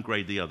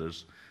downgrade the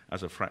others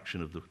as a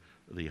fraction of the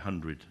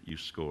 100 we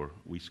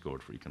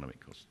scored for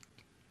economic cost.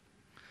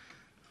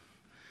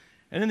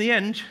 And in the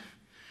end,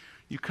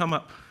 you come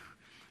up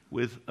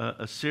with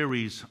a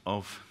series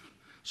of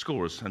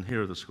scores, and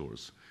here are the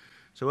scores.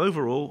 So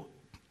overall,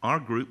 our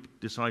group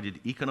decided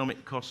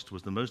economic cost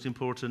was the most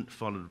important,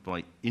 followed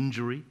by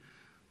injury,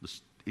 the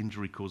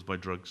injury caused by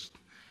drugs,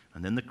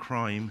 and then the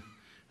crime,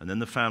 and then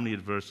the family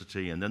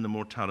adversity, and then the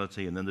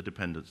mortality, and then the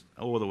dependence,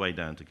 all the way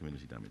down to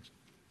community damage.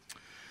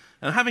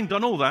 And having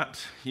done all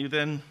that, you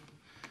then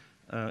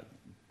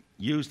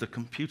use the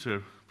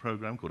computer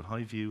program called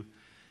HighView,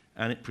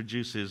 and it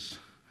produces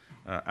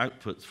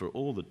outputs for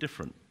all the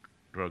different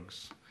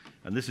drugs.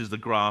 And this is the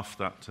graph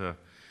that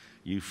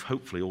you've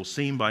hopefully all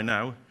seen by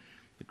now,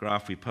 the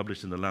graph we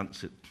published in the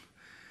Lancet.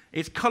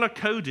 It's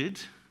color-coded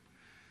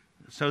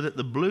so that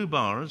the blue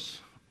bars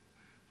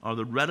are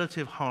the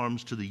relative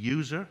harms to the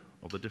user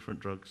of the different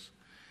drugs,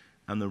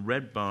 and the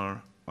red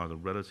bar are the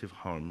relative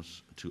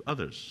harms to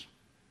others.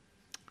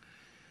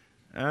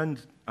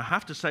 And I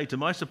have to say, to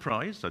my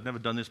surprise, I'd never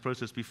done this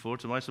process before,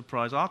 to my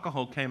surprise,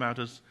 alcohol came out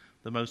as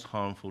the most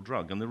harmful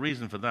drug. And the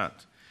reason for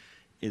that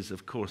is,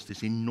 of course,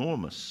 this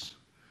enormous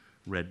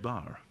red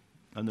bar.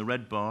 And the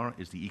red bar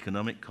is the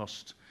economic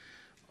cost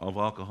of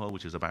alcohol,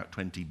 which is about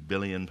 £20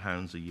 billion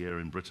a year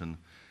in Britain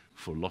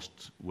for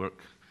lost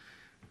work,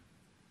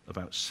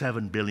 about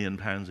 £7 billion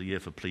a year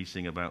for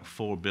policing, about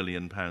 £4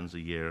 billion a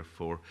year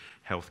for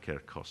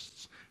healthcare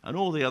costs, and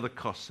all the other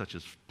costs such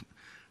as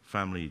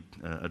family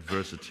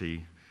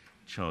adversity,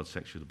 child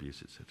sexual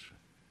abuse, etc.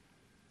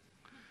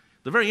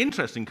 The very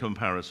interesting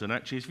comparison,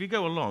 actually, is if you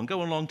go along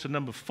to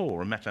number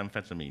 4,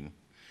 methamphetamine.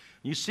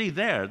 You see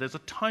there's a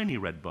tiny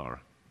red bar.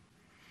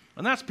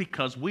 And that's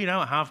because we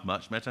don't have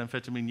much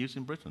methamphetamine use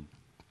in Britain.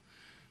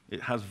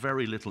 It has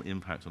very little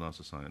impact on our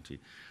society.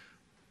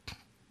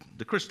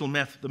 The crystal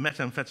meth, the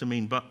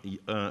methamphetamine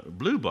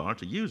blue bar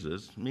to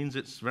users means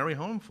it's very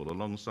harmful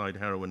alongside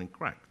heroin and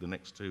crack, the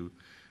next two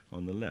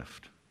on the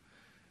left.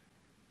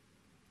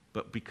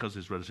 But because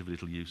there's relatively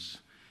little use,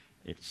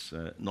 it's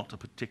not a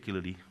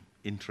particularly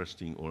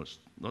interesting, or it's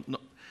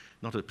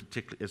not a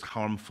particularly as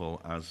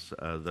harmful as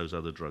those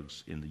other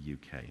drugs in the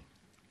UK.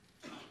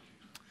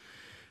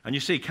 And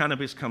you see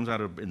cannabis comes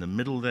out in the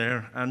middle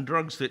there, and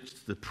drugs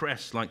that the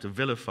press like to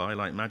vilify,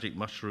 like magic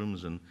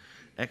mushrooms and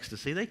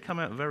ecstasy, they come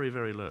out very,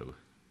 very low.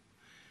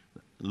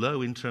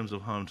 Low in terms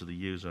of harm to the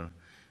user,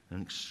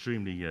 and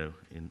extremely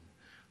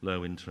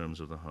low in terms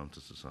of the harm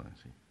to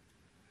society.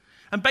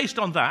 And based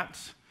on that,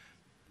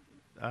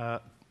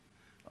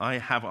 I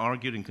have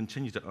argued and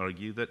continue to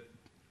argue that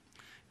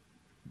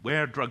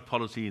where drug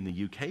policy in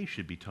the UK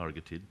should be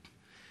targeted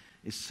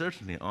is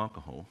certainly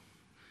alcohol.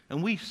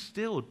 And we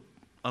still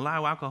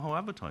allow alcohol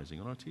advertising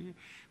on our TV.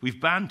 We've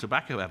banned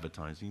tobacco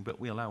advertising, but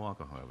we allow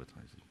alcohol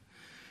advertising.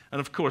 And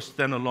of course,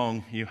 then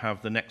along, you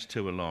have the next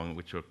two along,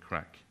 which are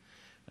crack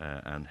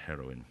and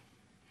heroin.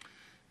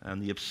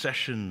 And the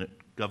obsession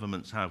that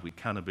governments have with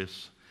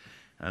cannabis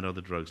and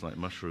other drugs like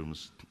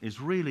mushrooms is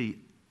really,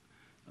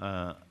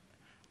 I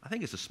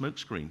think it's a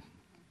smokescreen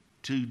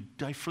to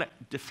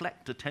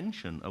deflect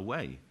attention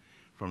away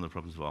from the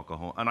problems of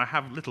alcohol. And I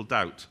have little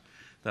doubt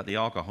that the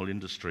alcohol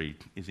industry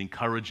is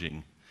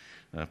encouraging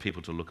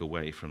people to look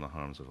away from the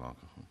harms of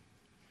alcohol.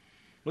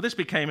 Well, this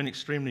became an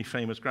extremely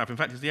famous graph. In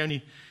fact, it's the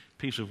only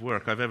piece of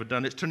work I've ever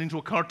done. It's turned into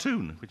a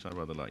cartoon, which I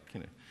rather like.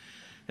 You know,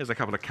 here's a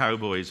couple of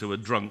cowboys who are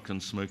drunk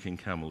and smoking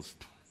Camels.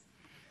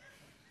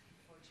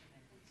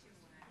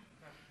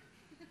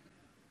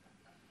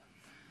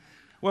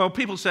 Well,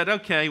 people said,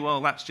 okay,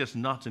 well, that's just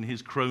Nutt and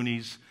his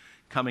cronies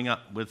coming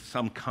up with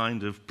some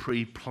kind of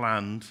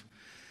pre-planned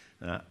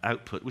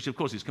output, which of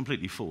course is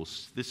completely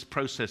false. This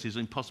process is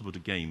impossible to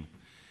game.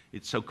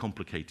 It's so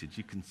complicated.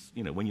 You can,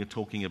 you know, when you're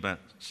talking about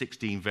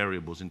 16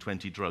 variables in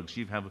 20 drugs,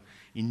 you have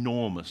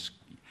enormous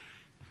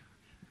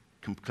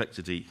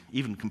complexity,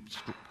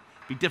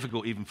 be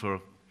difficult even for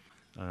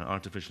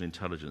artificial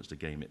intelligence to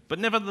game it. But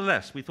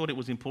nevertheless, we thought it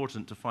was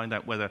important to find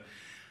out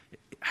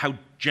how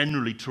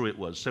generally true it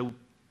was. So,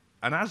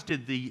 and as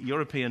did the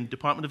European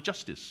Department of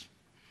Justice.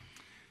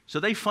 So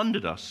they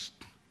funded us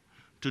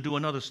to do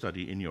another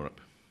study in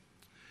Europe.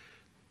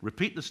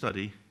 Repeat the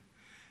study,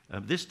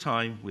 this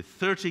time with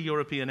 30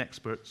 European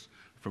experts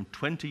from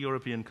 20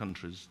 European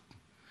countries.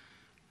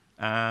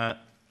 And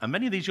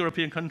many of these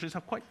European countries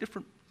have quite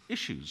different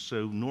issues.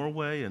 So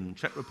Norway and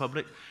Czech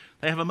Republic,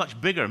 they have a much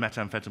bigger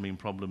methamphetamine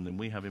problem than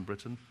we have in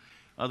Britain.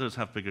 Others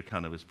have bigger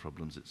cannabis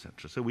problems,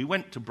 etc. So we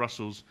went to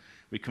Brussels,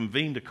 we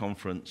convened a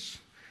conference,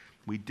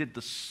 we did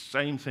the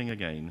same thing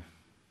again.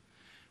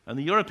 And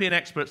the European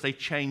experts, they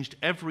changed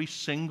every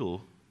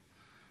single,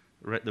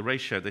 the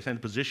ratio, they changed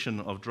the position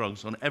of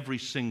drugs on every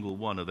single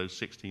one of those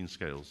 16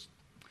 scales.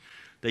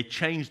 They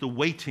changed the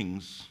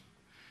weightings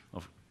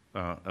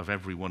of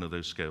every one of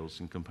those scales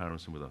in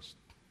comparison with us.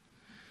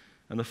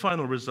 And the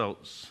final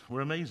results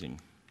were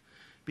amazing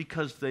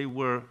because they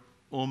were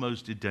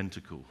almost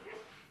identical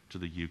to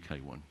the UK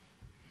one.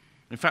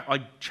 In fact,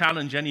 I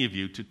challenge any of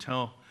you to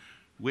tell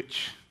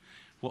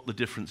what the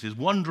difference is.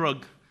 One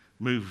drug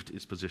moved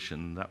its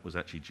position, that was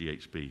actually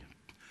GHB.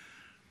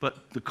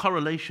 But the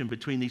correlation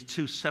between these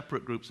two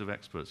separate groups of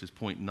experts is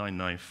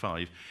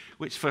 0.995,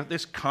 which for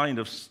this kind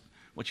of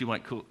what you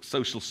might call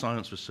social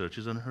science research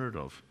is unheard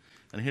of.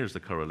 And here's the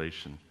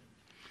correlation.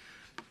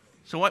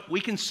 So what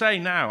we can say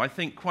now, I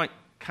think quite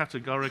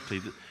categorically,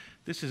 that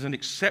this is an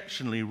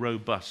exceptionally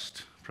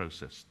robust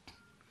process.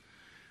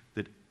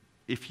 That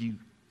if you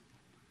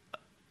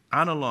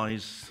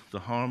analyze the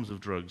harms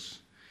of drugs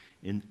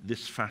in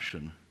this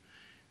fashion,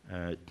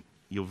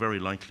 you're very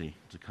likely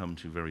to come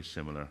to very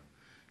similar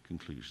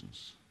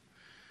conclusions.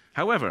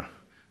 However,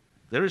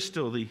 there is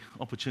still the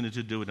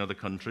opportunity to do it in other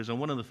countries, and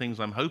one of the things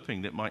I'm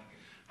hoping that might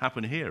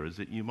happen here is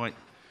that you might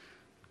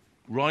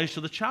rise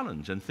to the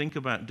challenge and think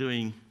about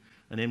doing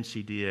an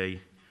MCDA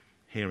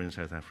here in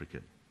South Africa.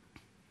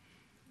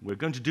 We're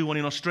going to do one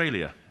in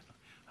Australia,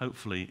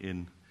 hopefully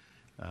in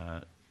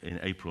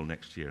April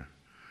next year.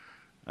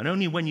 And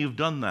only when you've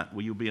done that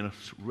will you be in a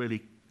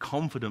really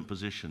confident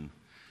position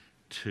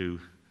to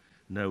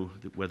know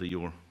that whether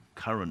your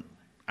current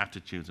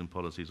attitudes and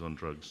policies on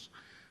drugs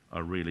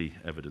are really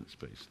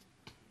evidence-based.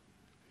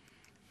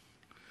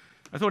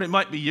 I thought it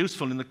might be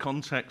useful in the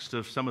context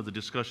of some of the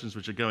discussions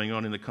which are going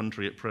on in the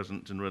country at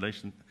present in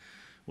relation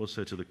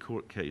also to the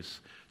court case,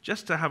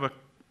 just to have a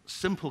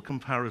simple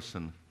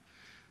comparison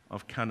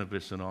of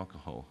cannabis and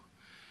alcohol.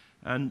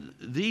 And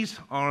these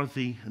are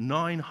the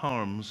 9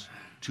 harms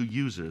to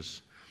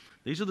users.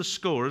 These are the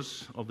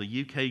scores of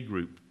the UK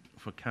group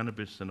for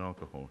cannabis and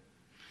alcohol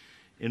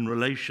in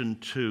relation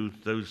to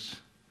those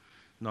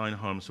 9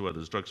 harms to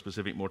others: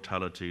 drug-specific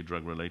mortality,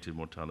 drug-related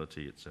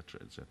mortality,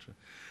 etc., etc.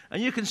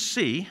 And you can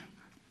see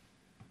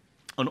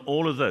on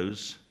all of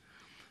those,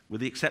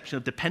 with the exception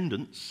of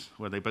dependence,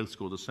 where they both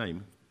score the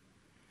same,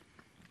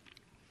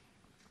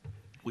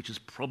 which is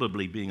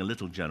probably being a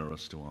little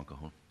generous to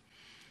alcohol,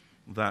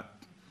 that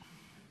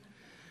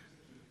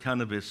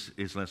cannabis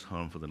is less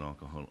harmful than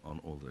alcohol on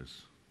all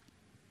those.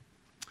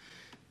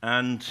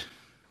 And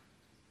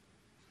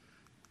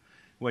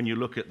when you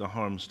look at the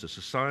harms to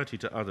society,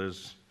 to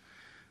others,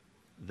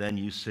 then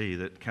you see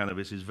that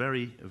cannabis is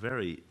very,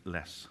 very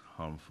less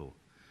harmful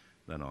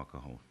than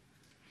alcohol.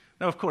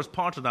 Now, of course,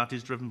 part of that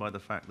is driven by the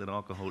fact that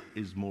alcohol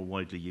is more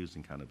widely used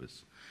than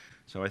cannabis.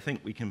 So I think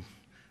we can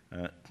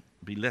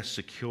be less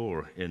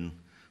secure in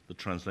the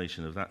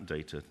translation of that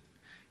data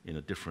in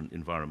a different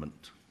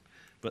environment.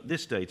 But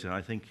this data,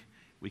 I think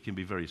we can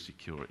be very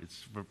secure.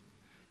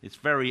 It's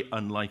very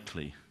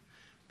unlikely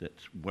that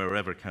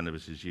wherever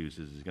cannabis is used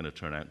is going to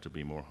turn out to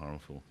be more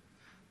harmful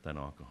than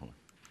alcohol.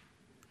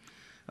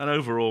 And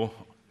overall,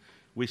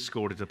 we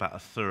scored it about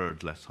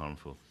 1/3 less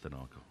harmful than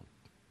alcohol.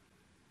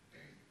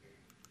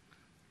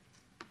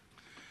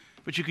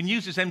 But you can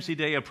use this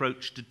MCDA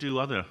approach to do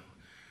other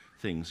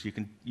things. You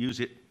can use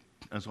it,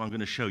 as I'm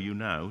going to show you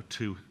now,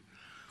 to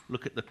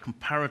look at the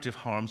comparative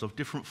harms of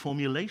different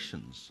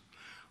formulations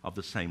of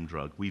the same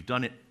drug. We've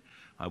done it,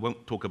 I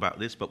won't talk about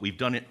this, but we've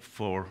done it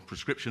for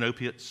prescription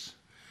opiates,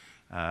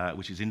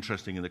 which is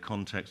interesting in the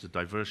context of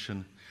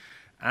diversion.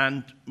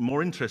 And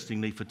more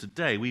interestingly for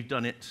today, we've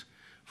done it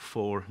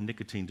for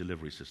nicotine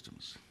delivery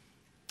systems.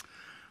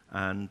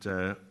 And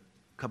a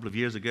couple of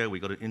years ago,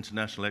 we got an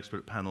international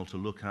expert panel to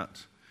look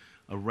at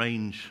a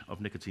range of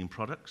nicotine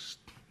products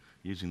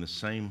using the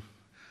same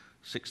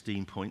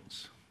 16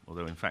 points,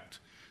 although in fact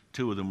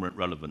 2 of them weren't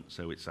relevant,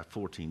 so it's a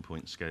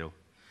 14-point scale.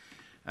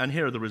 And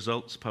here are the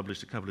results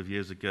published a couple of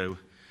years ago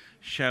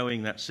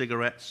showing that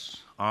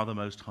cigarettes are the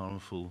most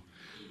harmful.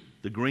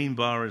 The green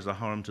bar is the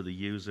harm to the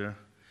user,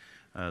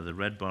 the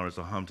red bar is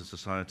the harm to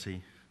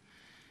society.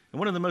 And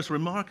one of the most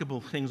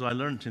remarkable things I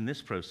learned in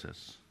this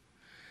process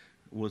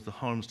was the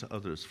harms to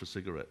others for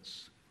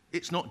cigarettes.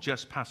 It's not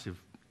just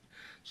passive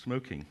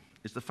smoking.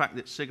 It's the fact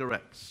that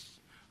cigarettes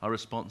are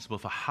responsible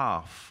for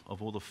half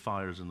of all the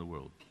fires in the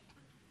world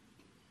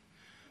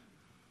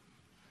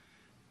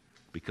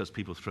because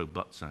people throw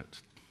butts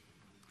out.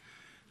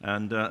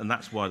 And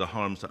that's why the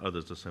harms to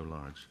others are so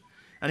large.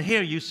 And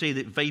here you see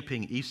that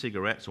vaping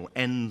e-cigarettes, or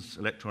ENDS,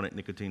 electronic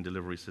nicotine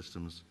delivery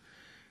systems,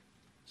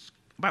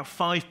 about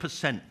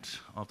 5%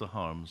 of the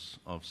harms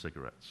of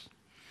cigarettes.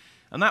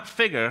 And that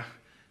figure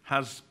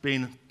has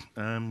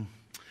become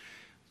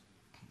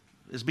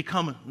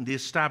the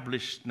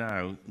established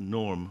now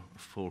norm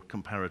for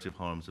comparative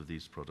harms of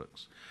these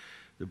products.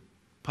 The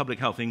Public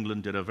Health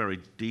England did a very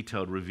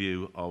detailed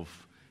review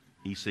of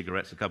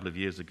e-cigarettes a couple of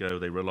years ago.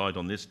 They relied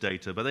on this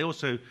data, but they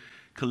also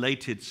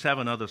collated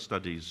 7 other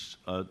studies,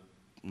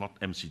 not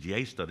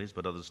MCDA studies,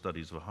 but other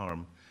studies of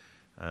harm,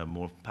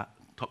 more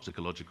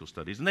toxicological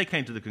studies. And they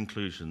came to the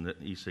conclusion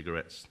that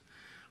e-cigarettes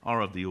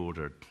are of the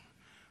order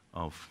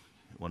of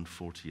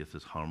 1/40th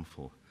as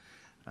harmful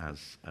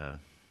as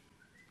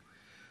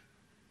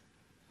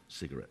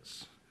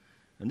cigarettes.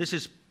 And this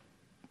has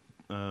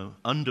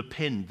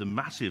underpinned the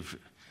massive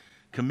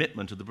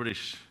commitment of the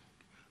British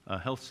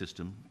health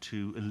system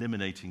to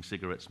eliminating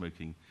cigarette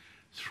smoking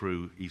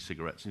through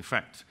e-cigarettes. In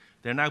fact,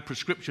 they're now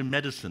prescription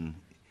medicine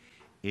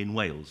in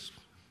Wales.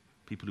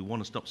 People who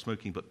want to stop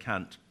smoking but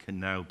can't can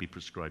now be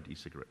prescribed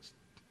e-cigarettes.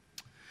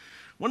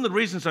 One of the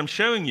reasons I'm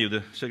showing you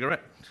the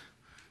cigarette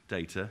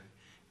data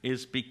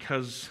is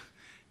because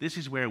this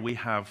is where we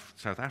have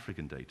South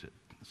African data.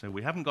 So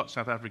we haven't got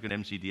South African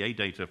MCDA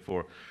data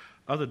for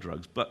other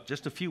drugs. But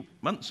just a few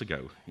months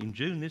ago, in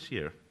June this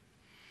year,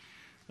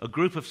 a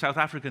group of South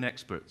African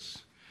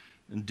experts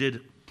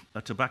did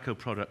a tobacco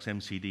products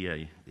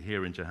MCDA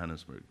here in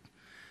Johannesburg.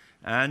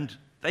 And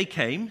they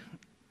came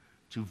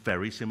to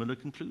very similar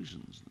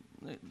conclusions.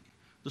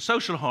 The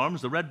social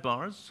harms, the red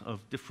bars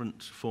of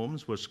different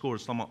forms, were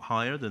scored somewhat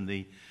higher than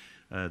the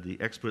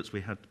experts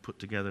we had put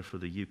together for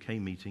the UK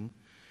meeting.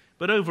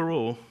 But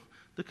overall,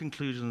 the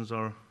conclusions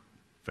are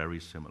very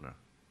similar.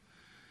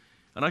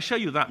 And I show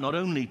you that not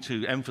only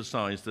to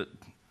emphasize that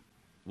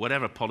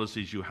whatever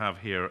policies you have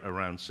here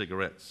around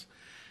cigarettes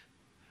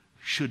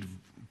should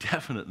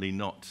definitely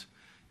not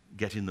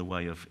get in the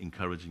way of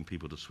encouraging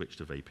people to switch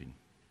to vaping.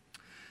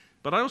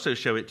 But I also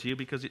show it to you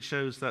because it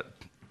shows that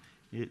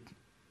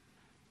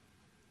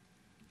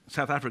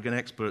South African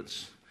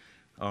experts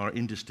are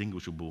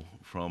indistinguishable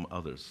from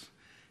others.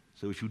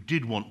 So if you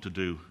did want to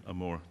do a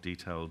more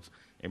detailed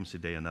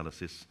MCDA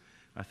analysis,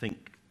 I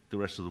think the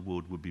rest of the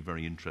world would be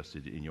very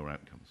interested in your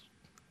outcomes.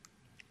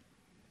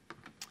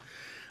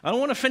 I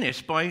want to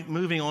finish by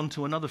moving on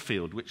to another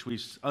field, which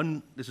this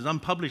is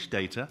unpublished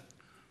data,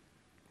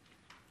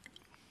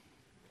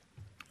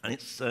 and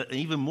it's an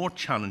even more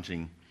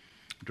challenging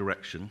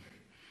direction,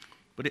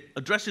 but it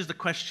addresses the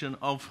question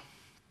of,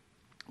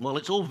 well,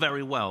 it's all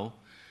very well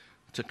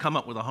to come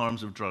up with the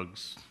harms of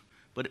drugs,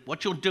 but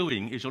what you're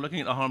doing is you're looking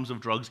at the harms of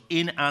drugs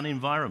in an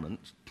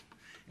environment,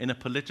 in a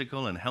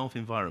political and health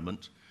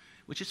environment,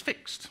 which is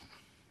fixed.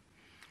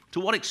 To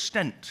what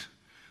extent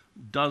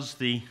does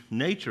the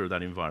nature of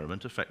that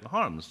environment affect the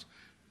harms?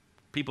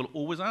 People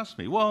always ask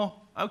me,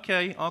 well,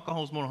 okay,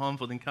 alcohol's more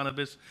harmful than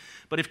cannabis,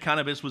 but if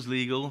cannabis was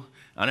legal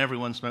and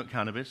everyone smoked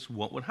cannabis,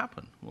 what would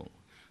happen? Well,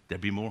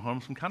 there'd be more harm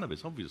from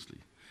cannabis, obviously.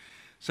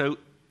 So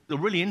the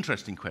really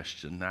interesting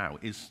question now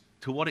is,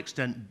 to what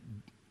extent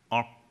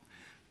are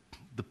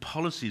the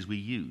policies we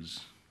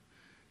use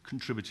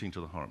contributing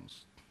to the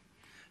harms?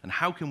 And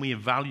how can we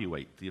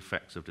evaluate the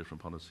effects of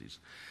different policies?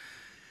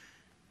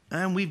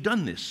 And we've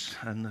done this,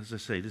 and as I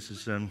say, this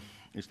is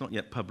it's not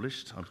yet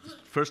published. It's the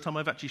first time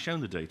I've actually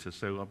shown the data,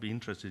 so I'll be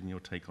interested in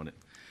your take on it.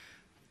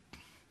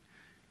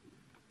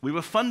 We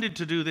were funded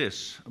to do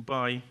this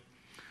by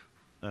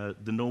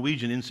the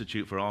Norwegian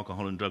Institute for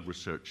Alcohol and Drug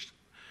Research.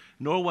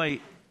 Norway,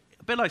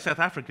 a bit like South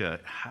Africa,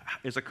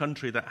 is a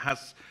country that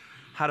has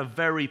had a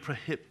very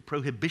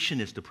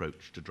prohibitionist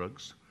approach to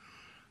drugs,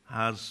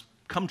 has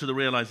come to the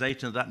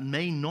realization that that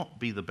may not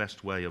be the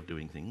best way of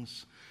doing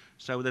things.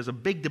 So there's a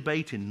big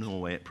debate in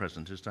Norway at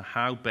present as to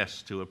how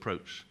best to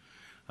approach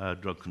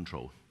drug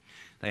control.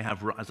 They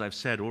have, as I've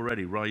said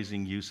already,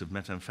 rising use of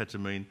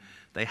methamphetamine.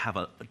 They have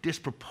a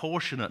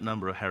disproportionate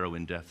number of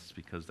heroin deaths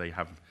because they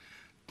have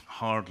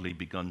hardly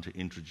begun to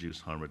introduce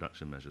harm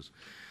reduction measures.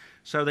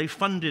 So they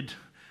funded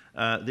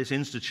this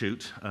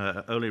institute.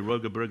 Ole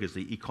Rogerberg is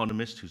the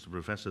economist who's the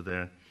professor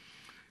there,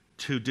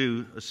 to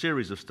do a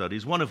series of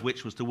studies, one of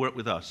which was to work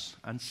with us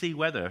and see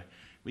whether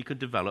we could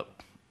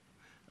develop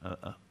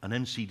an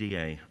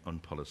MCDA on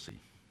policy.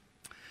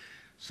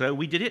 So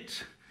we did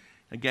it.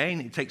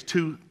 Again, it takes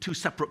two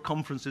separate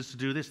conferences to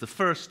do this. The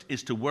first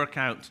is to work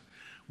out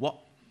what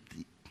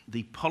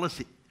the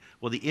policy,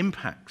 or the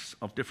impacts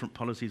of different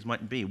policies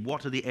might be.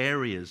 What are the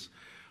areas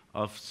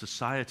of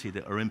society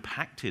that are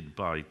impacted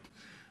by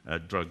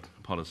drug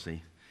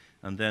policy?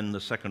 And then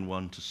the second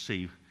one, to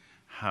see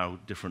how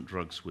different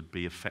drugs would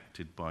be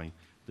affected by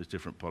those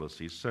different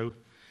policies. So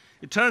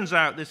it turns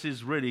out this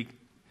is really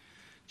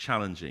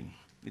challenging.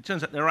 It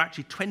turns out there are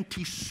actually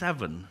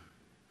 27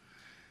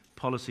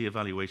 policy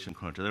evaluation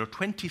criteria. There are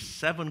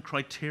 27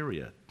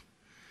 criteria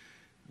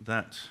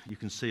that you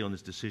can see on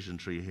this decision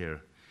tree here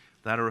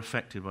that are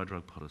affected by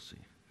drug policy.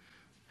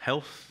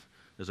 Health,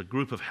 there's a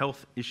group of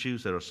health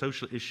issues, there are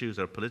social issues,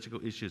 there are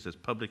political issues, there's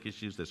public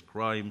issues, there's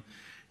crime,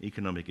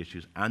 economic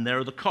issues, and there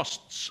are the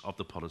costs of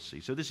the policy.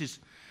 So this is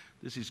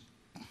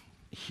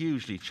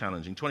hugely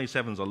challenging.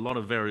 27 is a lot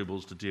of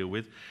variables to deal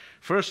with.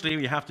 Firstly,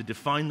 we have to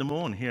define them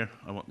all, and here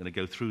I'm not going to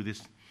go through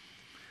this,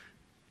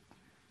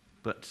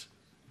 but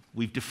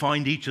we've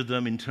defined each of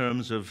them in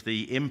terms of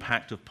the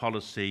impact of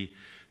policy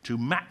to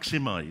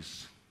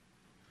maximize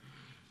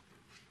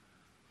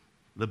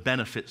the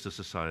benefits to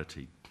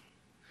society.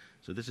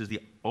 So this is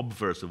the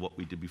obverse of what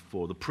we did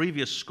before. The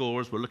previous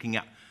scores were looking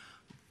at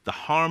the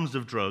harms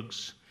of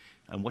drugs,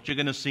 and what you're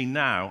going to see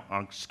now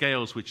are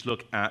scales which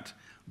look at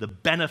the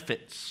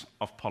benefits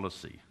of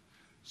policy.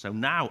 So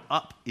now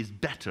up is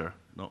better,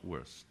 not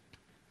worse.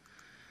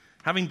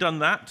 Having done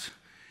that,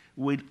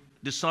 we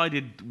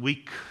decided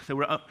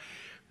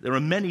there are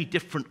many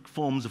different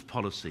forms of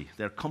policy.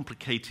 They're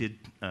complicated,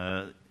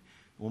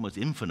 almost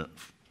infinite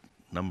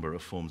number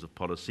of forms of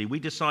policy. We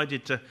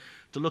decided to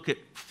look at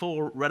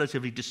 4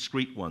 relatively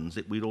discrete ones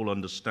that we'd all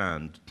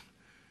understand.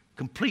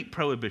 Complete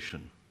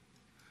prohibition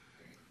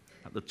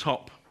at the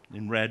top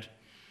in red,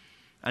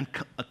 and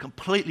a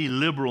completely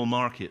liberal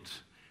market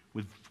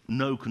with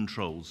no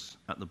controls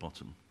at the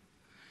bottom.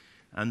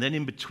 And then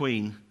in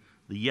between,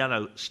 the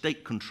yellow,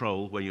 state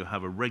control, where you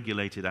have a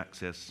regulated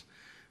access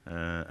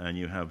and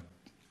you have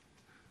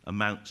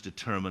amounts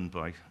determined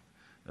by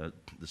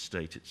the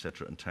state,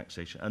 etc., and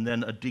taxation, and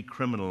then a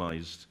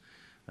decriminalized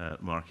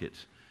market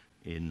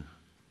in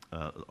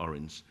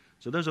orange.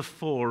 So those are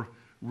four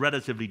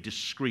relatively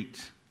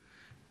discrete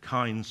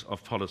kinds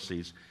of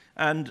policies,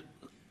 and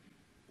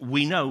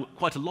we know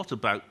quite a lot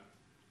about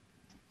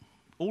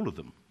all of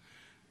them,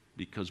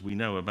 because we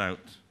know about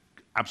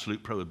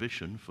absolute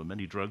prohibition for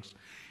many drugs.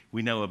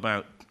 We know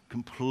about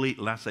complete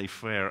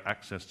laissez-faire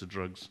access to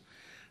drugs,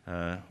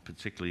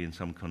 particularly in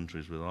some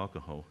countries with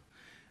alcohol.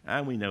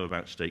 And we know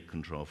about state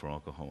control for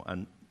alcohol.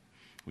 And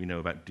we know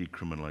about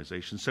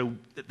decriminalization. So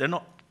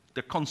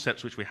they're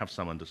concepts which we have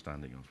some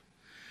understanding of.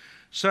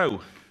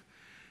 So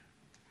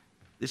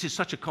this is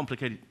such a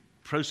complicated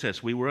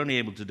process. We were only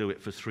able to do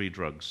it for 3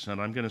 drugs. And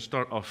I'm going to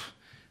start off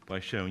by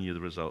showing you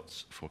the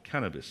results for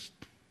cannabis.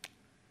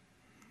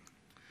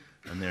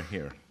 And they're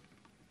here.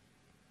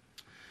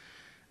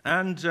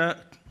 And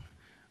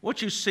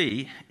what you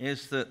see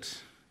is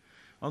that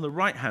on the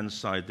right-hand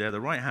side there,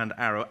 the right-hand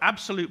arrow,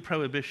 absolute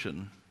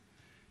prohibition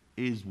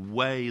is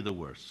way the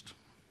worst.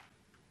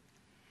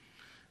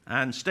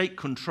 And state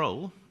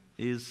control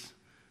is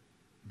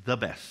the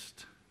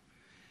best.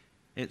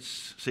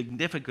 It's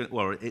significant,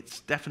 well,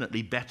 it's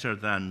definitely better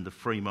than the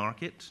free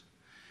market,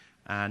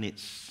 and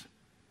it's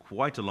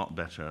quite a lot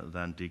better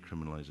than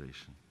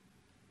decriminalization.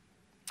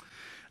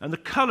 And the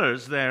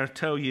colors there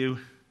tell you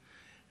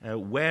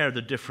where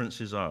the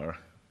differences are.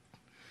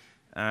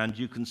 And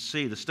you can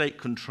see the state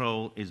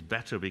control is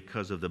better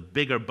because of the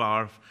bigger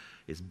bar.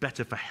 It's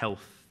better for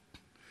health.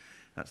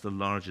 That's the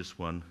largest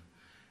one.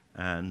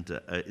 And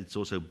it's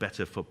also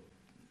better for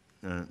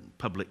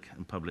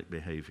public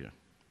behavior.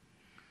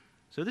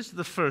 So this is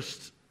the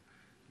first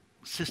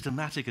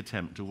systematic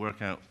attempt to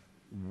work out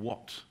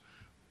what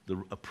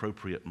the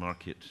appropriate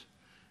market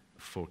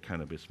for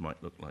cannabis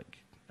might look like.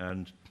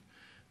 And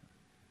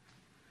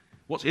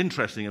what's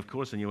interesting, of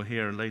course, and you'll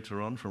hear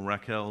later on from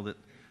Raquel, that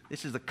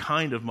this is the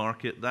kind of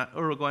market that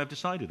Uruguay have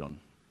decided on.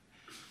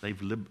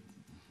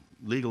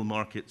 Legal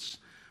markets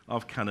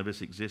of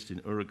cannabis exist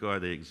in Uruguay,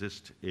 they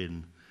exist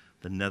in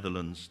the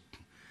Netherlands,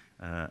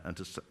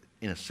 and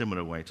in a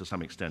similar way to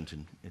some extent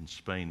in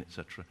Spain,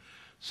 etc.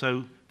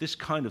 So this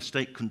kind of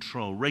state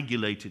control,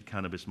 regulated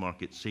cannabis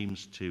market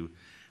seems to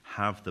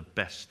have the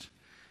best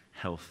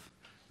health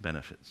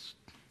benefits,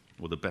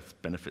 or the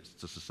best benefits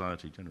to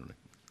society generally.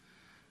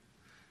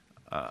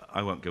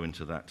 I won't go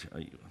into that.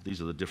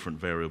 These are the different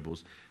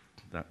variables.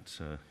 That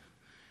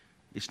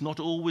it's not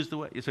always the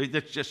way. So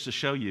that's just to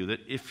show you that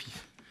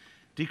if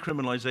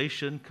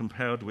decriminalization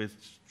compared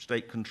with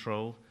state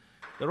control,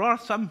 there are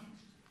some,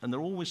 and there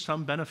are always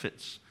some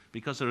benefits,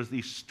 because there are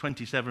these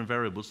 27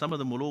 variables. Some of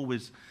them will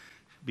always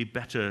be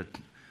better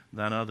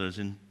than others,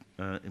 and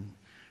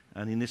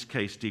in this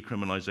case,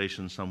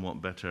 decriminalization is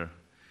somewhat better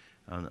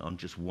on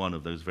just one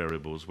of those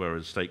variables,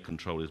 whereas state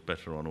control is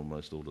better on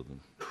almost all of them.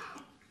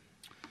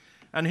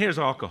 And here's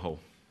alcohol.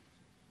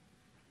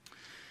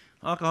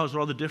 Alcohol is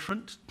rather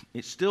different.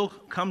 It still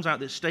comes out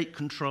that state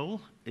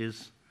control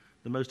is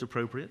the most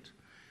appropriate.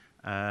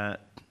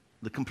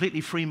 The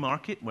completely free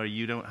market, where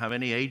you don't have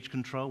any age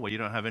control, where you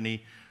don't have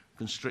any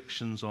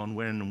constrictions on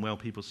when and where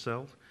people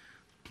sell,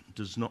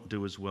 does not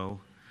do as well.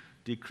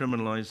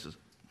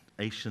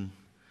 Decriminalization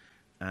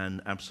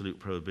and absolute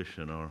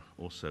prohibition are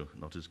also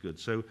not as good.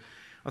 So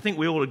I think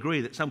we all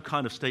agree that some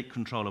kind of state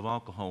control of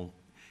alcohol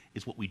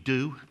is what we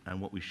do and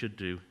what we should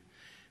do.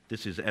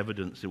 This is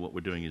evidence that what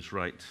we're doing is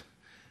right.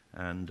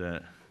 And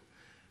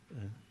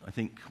I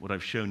think what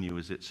I've shown you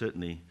is that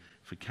certainly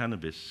for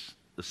cannabis,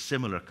 a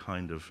similar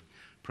kind of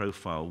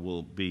profile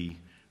will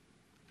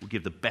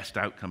give the best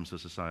outcomes for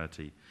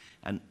society.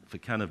 And for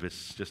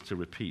cannabis, just to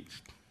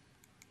repeat,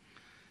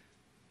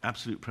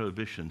 absolute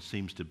prohibition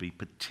seems to be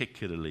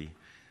particularly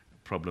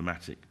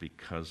problematic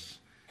because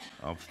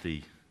of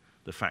the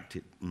fact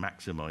it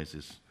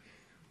maximizes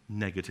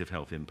negative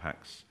health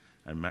impacts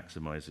and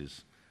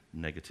maximizes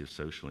negative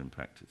social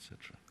impact,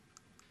 etc.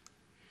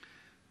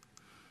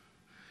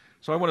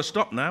 So I want to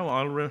stop now.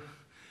 I'll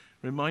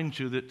remind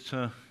you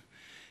that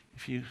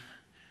if you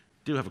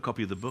do have a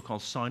copy of the book, I'll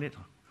sign it.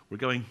 We're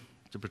going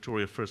to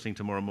Pretoria first thing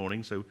tomorrow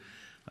morning, so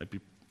I'd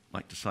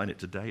like to sign it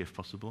today if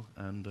possible,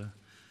 and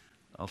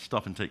I'll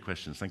stop and take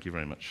questions. Thank you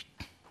very much.